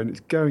share, and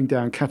it's going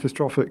down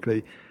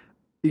catastrophically.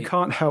 You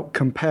can't help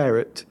compare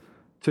it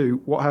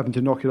to what happened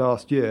to Nokia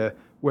last year,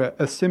 where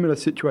a similar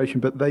situation,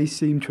 but they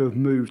seem to have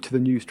moved to the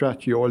new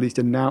strategy, or at least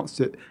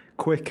announced it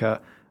quicker.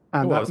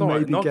 And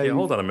Nokia,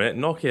 hold on a minute.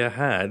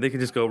 Nokia they could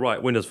just go,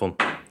 right, Windows Phone,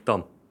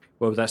 done.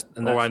 Well, that's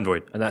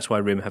Android, and that's why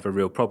RIM have a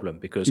real problem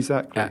because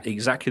exactly. At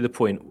exactly the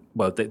point.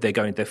 Well,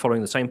 they're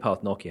following the same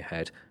path Nokia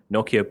had.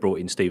 Nokia brought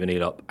in Stephen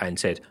Elop and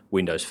said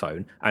Windows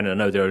Phone, and I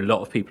know there are a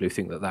lot of people who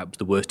think that was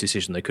the worst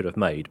decision they could have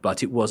made,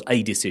 but it was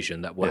a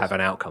decision that will have an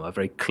outcome, a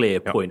very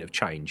clear point of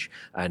change,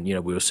 and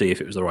we'll see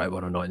if it was the right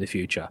one or not in the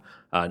future.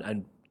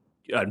 And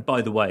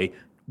by the way,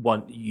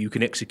 you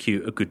can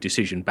execute a good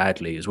decision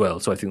badly as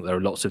well. So I think there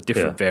are lots of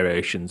different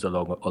variations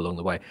along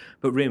the way.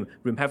 But RIM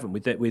haven't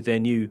with their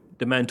new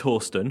man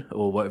Torsten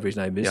or whatever his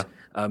name is.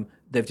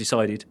 They've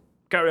decided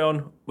carry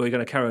on. We're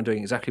going to carry on doing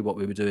exactly what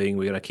we were doing.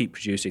 We're going to keep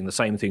producing the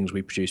same things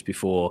we produced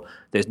before.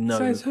 There's no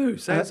says who?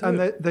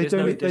 There's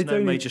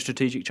no major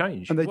strategic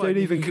change. And they don't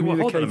even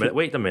communicate. Hold on a minute.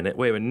 Wait a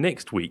minute.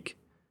 Next week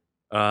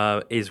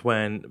is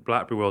when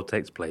BlackBerry World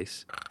takes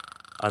place,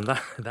 and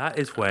that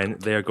is when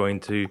they're going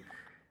to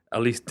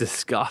at least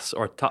discuss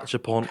or touch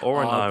upon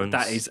or announce.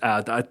 That is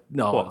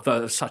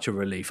that's such a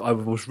relief. I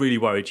was really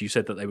worried you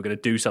said that they were going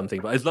to do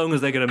something, but as long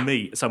as they're going to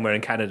meet somewhere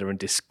in Canada and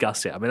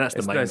discuss it, I mean that's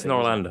the main thing. It's in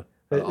Orlando.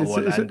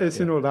 It's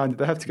in Orlando.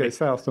 They have to go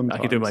south sometimes.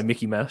 I can do my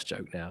Mickey Mouse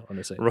joke now,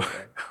 honestly. Right.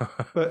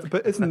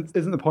 but isn't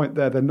the point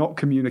there? They're not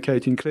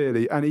communicating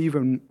clearly, and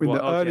even in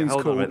the earnings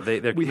call,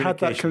 we had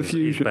that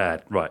confusion.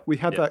 Bad. Right. We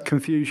had that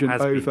confusion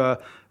over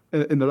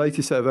in the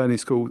latest set of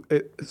earnings call.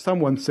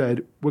 Someone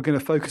said we're going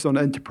to focus on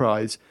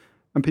enterprise.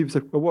 And people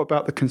said, well, what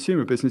about the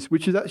consumer business,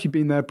 which has actually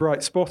been their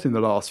bright spot in the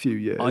last few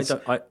years?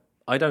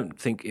 I don't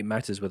think it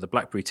matters whether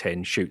BlackBerry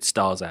 10 shoots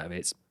stars out of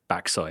its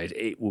backside.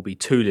 It will be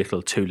too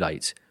little, too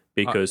late,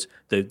 because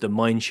the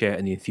mind share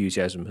and the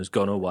enthusiasm has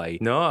gone away.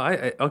 No,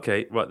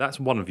 okay, right, that's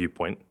one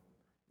viewpoint.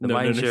 The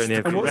mind share and the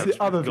enthusiasm what's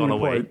the other has gone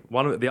away.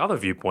 viewpoint? The other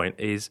viewpoint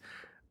is,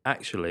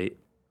 actually,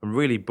 I'm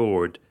really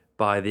bored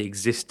by the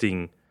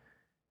existing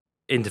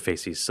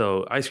interfaces.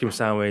 So ice cream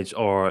sandwich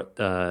or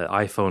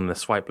iPhone and a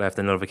swipe left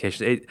and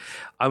notifications.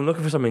 I'm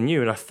looking for something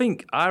new,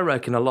 and I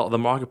reckon a lot of the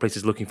marketplace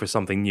is looking for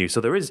something new. So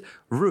there is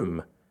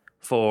room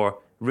for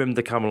RIM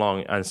to come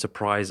along and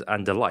surprise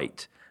and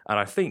delight. And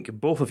I think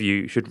both of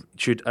you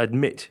should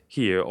admit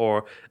here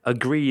or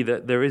agree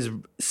that there is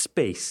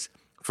space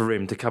for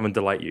RIM to come and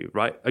delight you,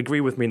 right?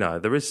 Agree with me now.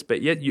 There is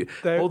space.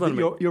 Hold on a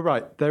minute. You're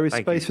right. There is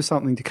space for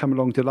something to come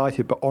along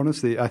delighted, but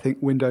honestly, I think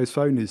Windows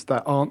Phone is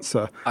that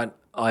answer. And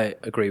I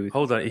agree with.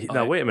 Hold on.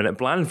 Now, wait a minute.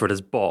 Blandford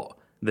has bought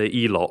the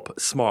ELOP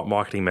smart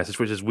marketing message,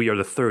 which is we are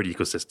the third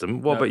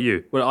ecosystem. What about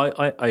you? Well,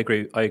 I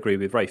agree. I agree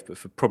with Rafe, but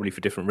probably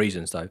for different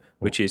reasons, though.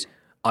 Which is,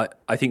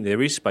 I think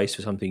there is space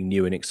for something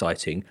new and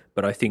exciting,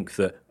 but I think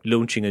that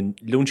launching a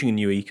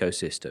new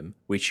ecosystem,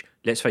 which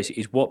let's face it,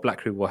 is what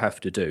BlackBerry will have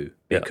to do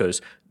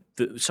because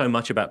so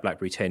much about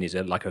BlackBerry 10 is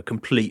like a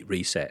complete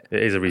reset.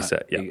 It is a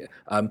reset.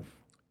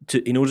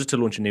 In order to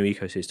launch a new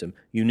ecosystem,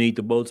 you need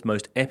the world's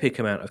most epic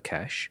amount of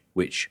cash,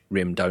 which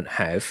RIM don't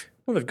have.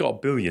 Well, they've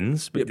got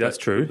billions, but that's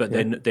true. But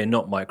they're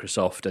not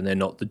Microsoft, and they're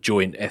not the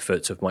joint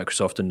efforts of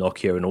Microsoft and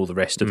Nokia and all the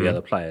rest of the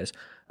other players.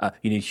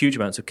 You need huge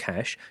amounts of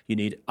cash. You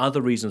need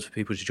other reasons for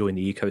people to join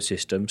the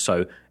ecosystem,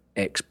 so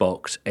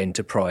Xbox,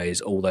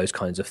 Enterprise, all those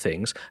kinds of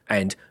things.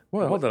 And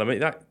hold on a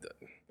minute.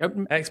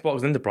 Xbox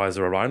and Enterprise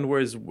are around,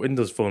 whereas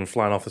Windows Phone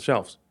flying off the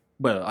shelves.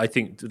 Well, I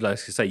think, like I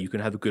say, you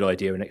can have a good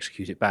idea and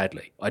execute it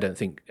badly. I don't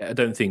think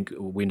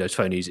Windows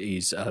Phone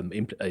is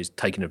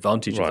taking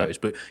advantage of those,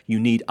 but you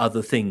need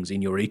other things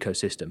in your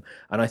ecosystem.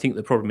 And I think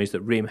the problem is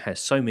that RIM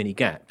has so many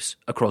gaps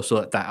across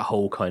that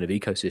whole kind of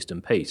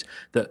ecosystem piece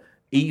that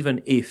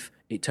even if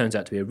it turns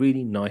out to be a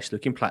really nice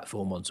looking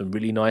platform on some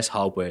really nice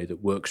hardware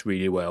that works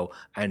really well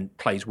and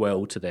plays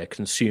well to their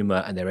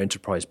consumer and their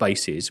enterprise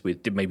bases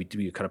with maybe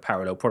kind of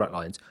parallel product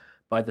lines,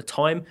 by the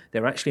time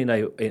they're actually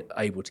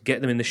able to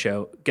get them in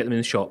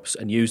the shops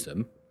and use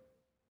them,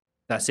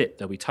 that's it.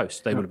 They'll be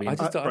toast. They would have been. I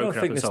don't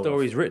think the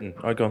story's written.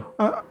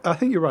 I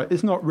think you're right.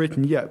 It's not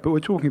written yet, but we're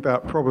talking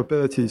about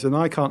probabilities, and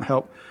I can't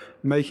help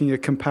making a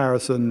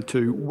comparison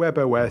to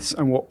WebOS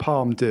and what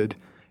Palm did.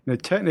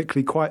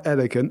 Technically quite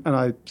elegant, and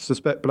I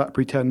suspect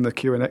BlackBerry 10, the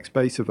QNX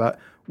base of that,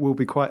 will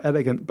be quite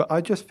elegant. But I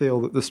just feel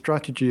that the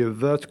strategy of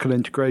vertical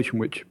integration,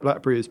 which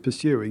BlackBerry is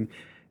pursuing,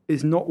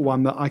 is not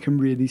one that I can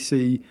really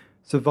see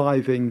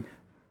surviving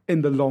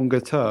in the longer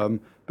term,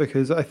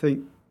 because I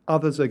think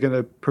others are going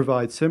to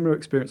provide similar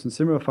experience and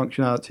similar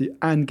functionality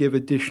and give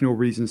additional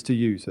reasons to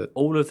use it.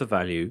 All of the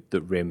value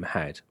that RIM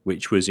had,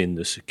 which was in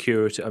the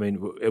security. I mean,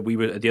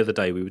 the other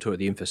day we were talking at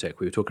the InfoSec.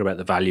 We were talking about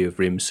the value of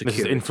RIM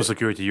security. This is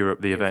InfoSecurity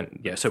Europe, the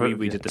event. Yeah, so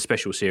we did the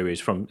special series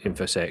from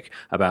InfoSec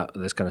about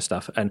this kind of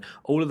stuff, and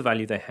all of the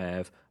value they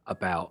have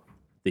about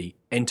the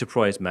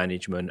enterprise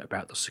management,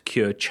 about the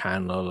secure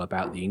channel,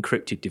 about the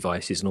encrypted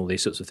devices, and all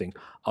these sorts of things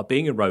are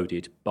being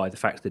eroded by the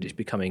fact that it's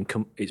becoming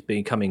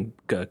completely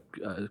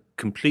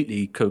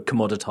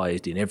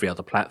commoditized in every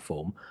other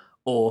platform,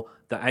 or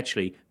that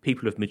actually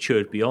people have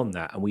matured beyond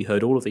that. And we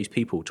heard all of these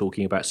people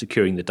talking about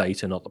securing the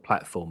data, not the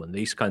platform, and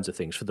these kinds of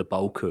things for the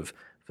bulk of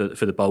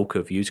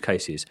use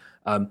cases.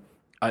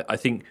 I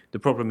think the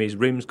problem is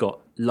RIM's got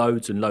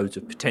loads and loads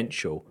of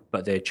potential,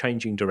 but they're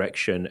changing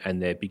direction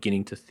and they're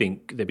beginning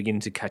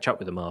to catch up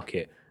with the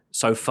market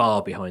so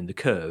far behind the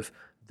curve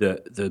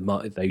that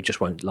they just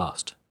won't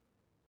last.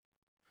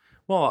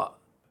 Well,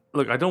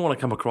 look, I don't want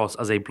to come across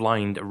as a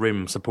blind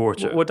RIM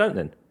supporter. Well, don't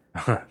then.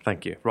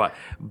 Thank you. Right.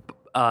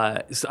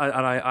 I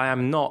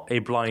am not a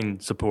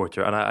blind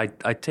supporter, and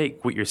I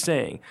take what you're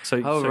saying. So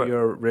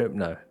you're a RIM?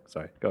 No,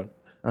 sorry, go on.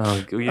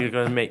 Oh, you're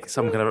going to make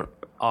some kind of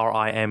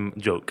RIM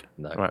joke.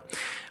 No.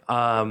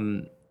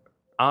 Right.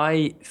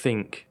 I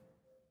think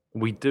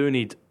we do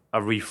need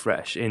a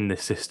refresh in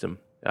this system.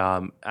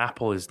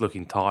 Apple is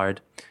looking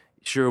tired.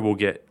 Sure, we'll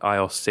get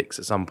iOS 6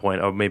 at some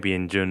point, or maybe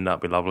in June. That'd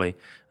be lovely.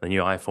 The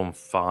new iPhone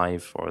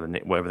 5 or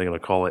whatever they're going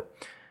to call it.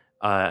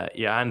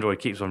 Android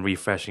keeps on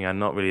refreshing. I'm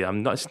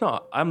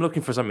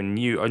looking for something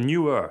new or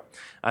newer,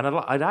 and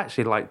I'd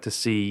actually like to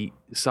see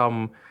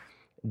some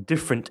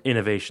different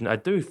innovation. I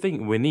do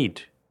think we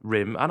need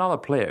RIM and other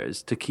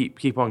players to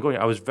keep on going.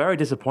 I was very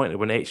disappointed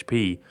when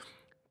HP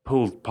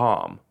pulled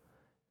Palm,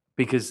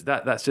 because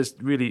that's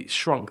just really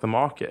shrunk the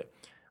market.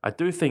 I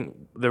do think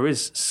there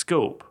is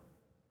scope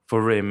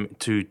for RIM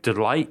to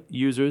delight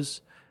users.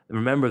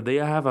 Remember, they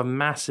have a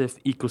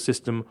massive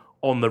ecosystem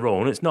on their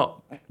own. It's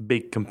not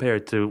big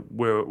compared to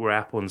where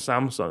Apple and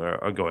Samsung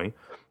are going.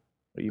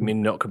 You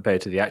mean not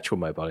compared to the actual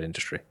mobile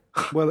industry?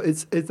 Well,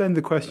 it's then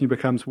the question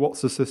becomes,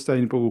 what's the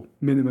sustainable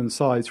minimum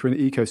size for an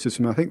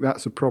ecosystem? I think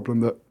that's a problem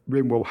that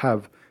RIM will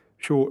have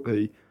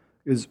shortly,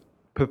 is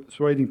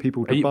persuading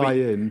people to buy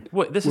in.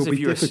 This will is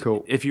be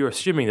difficult. If you're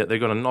assuming that they're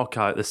going to knock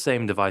out the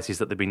same devices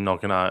that they've been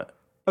knocking out.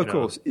 Of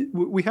course,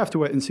 we have to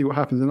wait and see what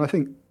happens, and I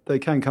think they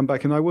can come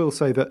back. And I will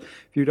say that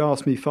if you'd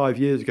asked me 5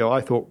 years ago,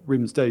 I thought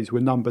RIM's days were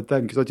numbered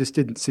then, because I just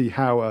didn't see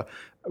how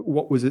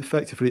what was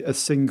effectively a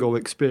single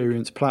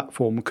experience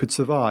platform could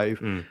survive.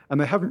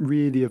 And they haven't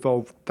really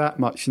evolved that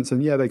much since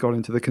then. Yeah, they got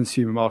into the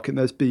consumer market, and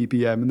there's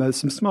BBM, and there's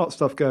some smart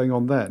stuff going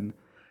on then.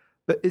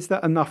 But is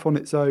that enough on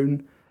its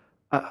own?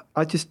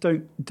 I just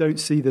don't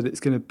see that it's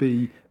going to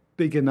be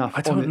big enough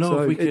on its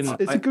own.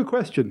 It's a good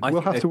question.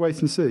 We'll have to wait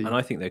and see. And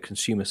I think their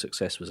consumer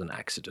success was an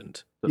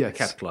accident that they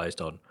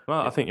capitalised on.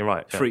 Well, I think you're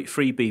right.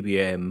 Free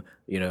BBM,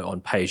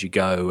 on pay as you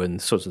go and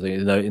sorts of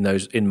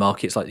things in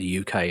markets like the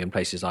UK and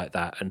places like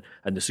that, and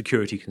the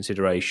security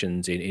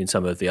considerations in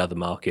some of the other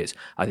markets.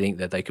 I think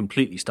that they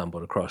completely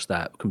stumbled across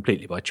that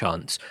completely by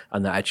chance,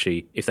 and that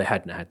actually, if they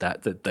hadn't had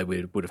that they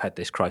would have had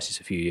this crisis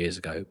a few years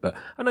ago.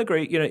 And I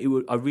agree.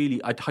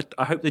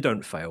 I hope they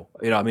don't fail.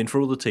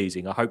 For all the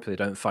teasing, I hope they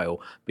don't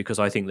fail, because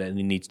I think there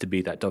needs to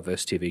be that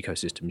diversity of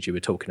ecosystems you were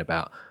talking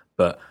about.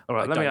 But all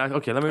right, let me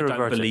reverse. I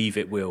don't believe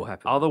it will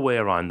happen. Other way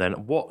around, then,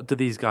 what do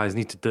these guys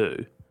need to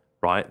do,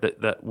 right?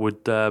 That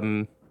would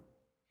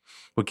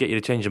get you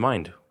to change your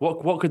mind.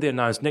 What could they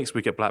announce next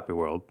week at BlackBerry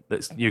World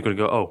that you're going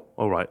to go, oh,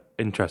 all right,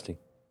 interesting?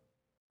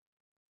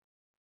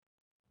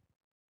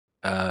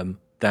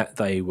 That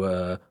they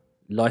were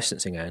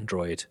licensing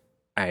Android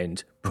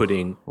and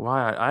putting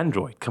why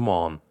Android? Come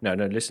on. No.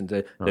 Listen,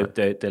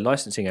 they're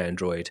licensing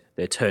Android.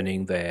 They're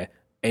turning their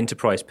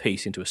enterprise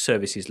piece into a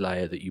services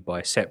layer that you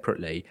buy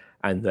separately,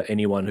 and that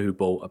anyone who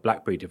bought a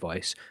BlackBerry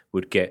device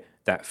would get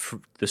that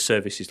the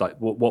services like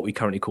what we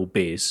currently call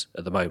Biz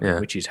at the moment,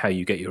 which is how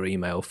you get your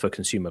email for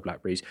consumer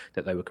BlackBerries.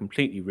 That they were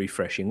completely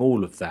refreshing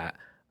all of that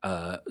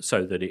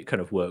so that it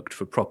kind of worked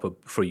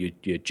for your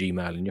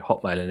Gmail and your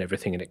Hotmail and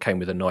everything, and it came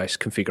with a nice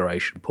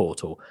configuration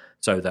portal,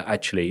 so that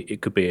actually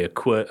it could be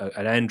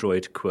an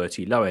Android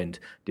QWERTY low-end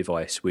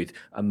device with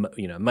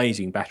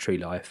amazing battery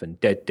life and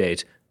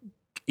dead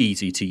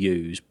easy to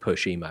use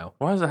push email.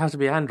 Why does it have to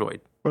be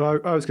Android? Well,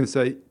 I was going to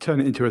say, turn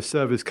it into a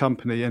service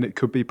company and it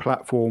could be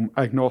platform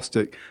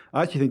agnostic.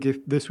 I actually think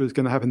if this was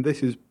going to happen,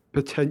 this is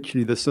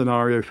potentially the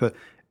scenario for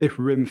if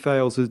RIM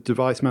fails as a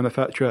device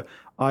manufacturer.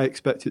 I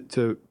expect it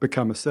to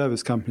become a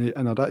service company,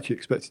 and I'd actually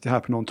expect it to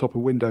happen on top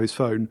of Windows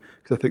Phone,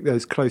 because I think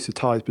there's closer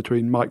ties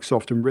between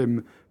Microsoft and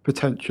RIM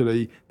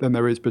potentially than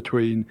there is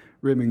between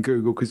RIM and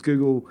Google, because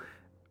Google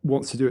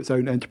wants to do its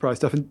own enterprise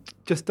stuff and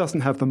just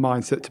doesn't have the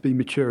mindset to be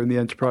mature in the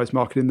enterprise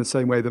market in the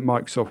same way that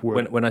Microsoft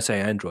would. When I say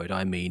Android,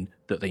 I mean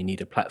that they need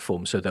a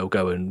platform, so they'll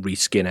go and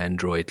reskin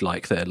Android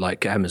like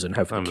Amazon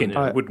have.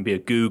 It wouldn't be a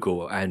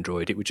Google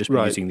Android; it would just be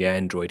using the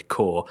Android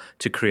core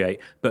to create,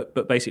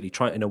 but basically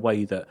try it in a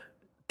way that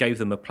gave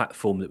them a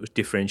platform that was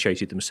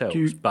differentiated themselves.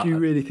 Do you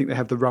really think they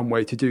have the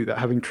runway to do that,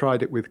 having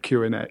tried it with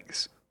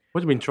QNX?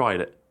 What do you mean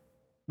tried it?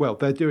 Well,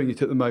 they're doing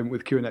it at the moment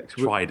with QNX.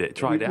 Tried it.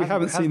 We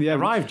haven't seen the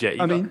arrived yet.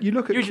 You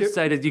look at. You just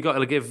said you got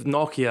to give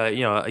Nokia,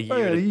 a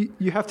year.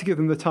 You have to give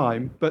them the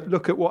time. But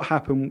look at what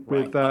happened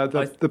with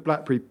the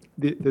BlackBerry,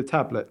 the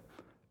tablet.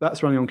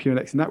 That's running on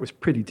QNX, and that was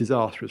pretty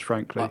disastrous,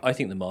 frankly. I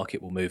think the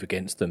market will move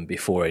against them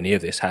before any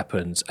of this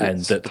happens,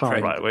 and that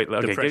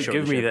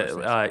give me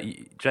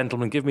the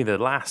gentlemen. Give me the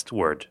last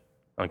word.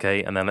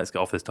 Okay, and then let's get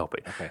off this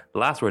topic. Okay. The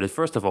last word is,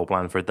 first of all,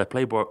 Blanford, the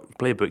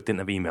playbook didn't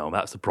have email.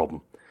 That's the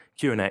problem.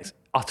 QNX,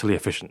 utterly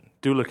efficient.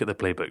 Do look at the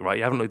playbook, right?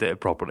 You haven't looked at it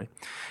properly.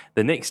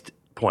 The next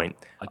point,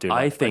 I do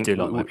like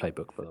my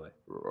playbook, by the way.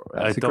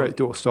 That's a great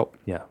doorstop.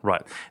 Yeah,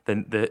 right.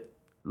 Then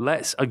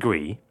let's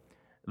agree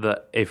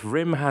that if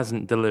RIM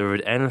hasn't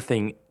delivered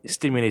anything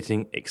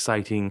stimulating,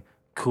 exciting,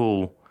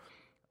 cool,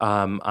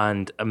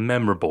 and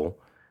memorable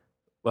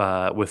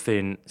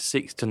within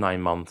 6 to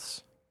 9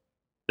 months,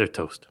 they're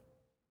toast.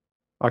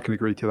 I can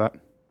agree to that.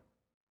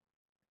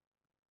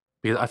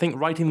 Because I think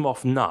writing them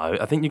off now,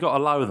 I think you've got to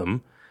allow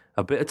them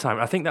a bit of time.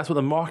 I think that's what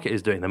the market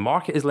is doing. The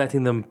market is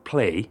letting them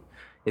play.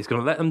 It's going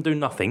to let them do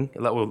nothing.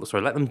 Let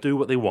them do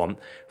what they want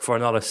for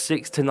another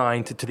 6 to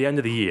 9 to the end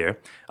of the year,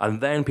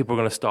 and then people are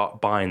going to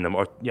start buying them.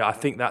 I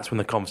think that's when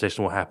the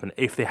conversation will happen.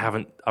 If they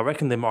haven't, I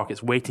reckon the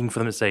market's waiting for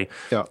them to say,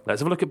 let's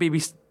have a look at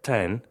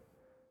BB10,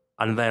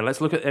 and then let's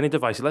look at any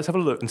devices. Let's have a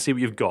look and see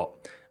what you've got.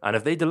 And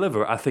if they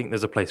deliver, I think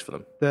there's a place for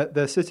them.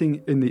 They're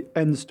sitting in the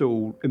end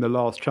stall in the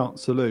last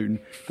chance saloon.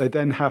 They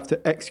then have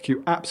to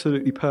execute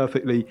absolutely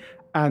perfectly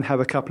and have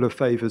a couple of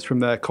favours from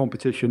their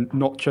competition,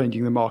 not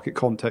changing the market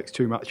context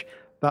too much.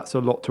 That's a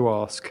lot to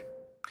ask.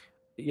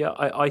 Yeah,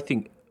 I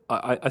think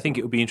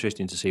it would be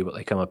interesting to see what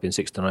they come up in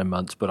 6 to 9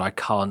 months, but I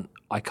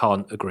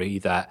can't agree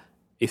that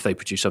if they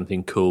produce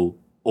something cool,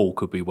 all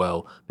could be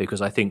well,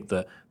 because I think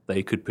that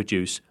they could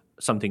produce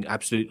something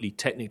absolutely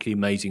technically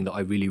amazing that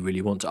I really,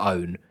 really want to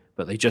own,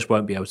 but they just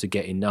won't be able to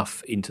get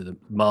enough into the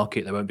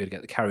market. They won't be able to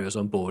get the carriers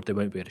on board. They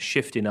won't be able to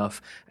shift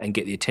enough and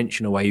get the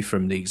attention away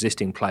from the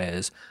existing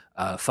players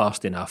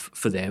fast enough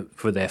for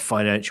their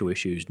financial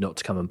issues not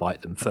to come and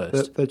bite them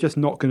first. They're just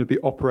not going to be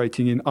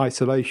operating in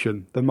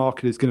isolation. The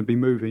market is going to be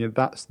moving, and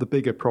that's the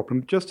bigger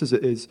problem, just as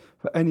it is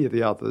for any of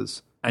the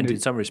others. And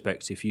in some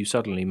respects, if you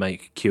suddenly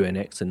make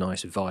QNX a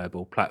nice,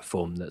 viable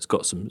platform that's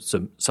got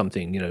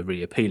something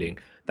really appealing,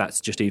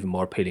 that's just even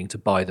more appealing to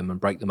buy them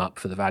and break them up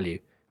for the value.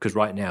 Because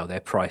right now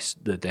their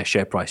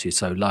share price is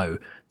so low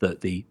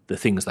that the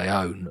things they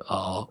own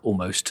are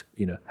almost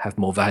have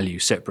more value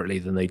separately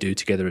than they do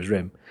together as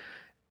RIM.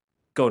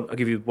 Go on, I'll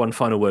give you one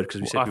final word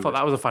because we said I thought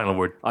that was a final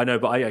word. I know,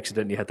 but I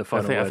accidentally had the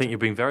final word. I think you're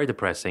being very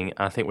depressing.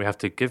 I think we have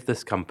to give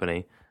this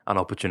company an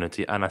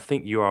opportunity, and I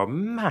think you are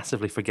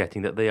massively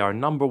forgetting that they are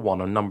number one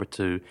or number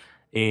two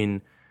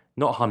in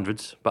not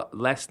hundreds, but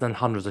less than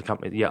hundreds of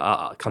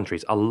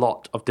countries. A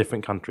lot of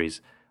different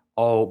countries,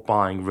 all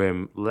buying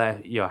RIM,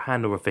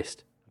 hand over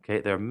fist. Okay,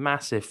 they're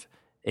massive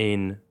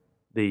in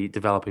the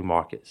developing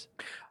markets.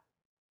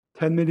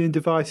 10 million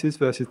devices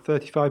versus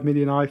 35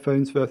 million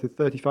iPhones versus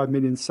 35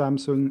 million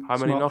Samsung. How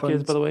many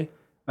Nokias, by the way?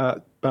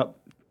 About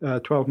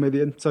 12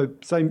 million. So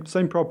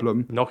same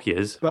problem.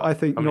 Nokias. But I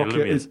think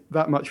Nokia is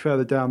that much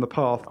further down the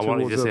path. I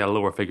wanted to say a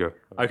lower figure.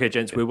 Okay,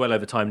 gents, we're well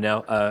over time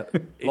now.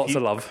 Lots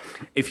of love.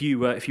 If you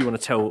want to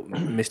tell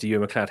Mr.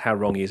 Ewan McLeod how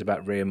wrong he is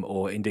about RIM,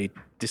 or indeed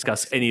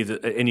discuss any of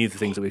the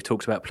things that we've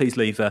talked about, please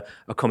leave a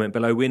comment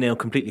below. We're now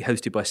completely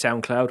hosted by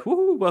SoundCloud.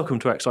 Woo-hoo, welcome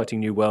to our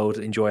exciting new world.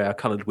 Enjoy our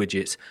coloured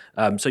widgets.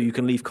 So you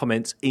can leave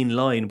comments in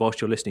line whilst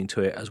you're listening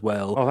to it as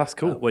well. Oh, that's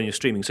cool. When you're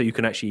streaming, so you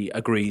can actually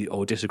agree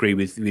or disagree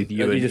with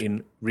Ewan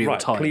in real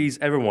time. Please,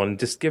 everyone,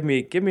 just give me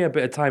a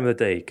bit of time of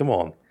the day. Come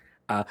on.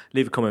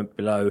 Leave a comment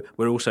below.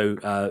 We're also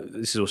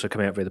this is also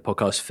coming out via the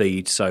podcast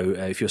feed. So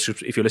if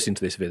you're listening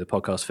to this via the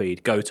podcast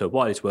feed, go to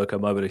Wireless Worker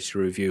Mobility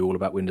Review, all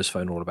about Windows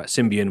Phone, all about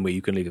Symbian, where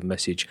you can leave a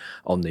message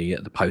on the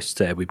posts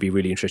there. We'd be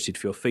really interested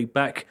for your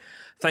feedback.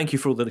 Thank you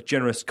for all the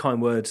generous,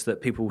 kind words that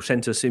people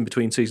sent us in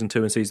between season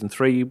 2 and season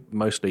 3.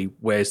 Mostly,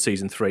 where's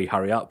season 3?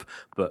 Hurry up!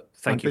 But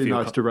thank you for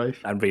nice to Rafe.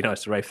 And be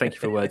nice to Rafe. Thank you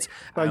for your words.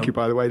 Thank you,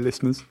 by the way,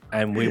 listeners.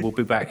 And we will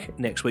be back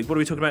next week. What are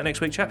we talking about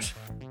next week, chaps?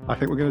 I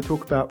think we're going to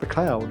talk about the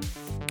cloud.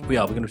 We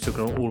are. We're going to be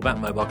talking all about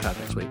mobile cloud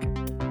next week.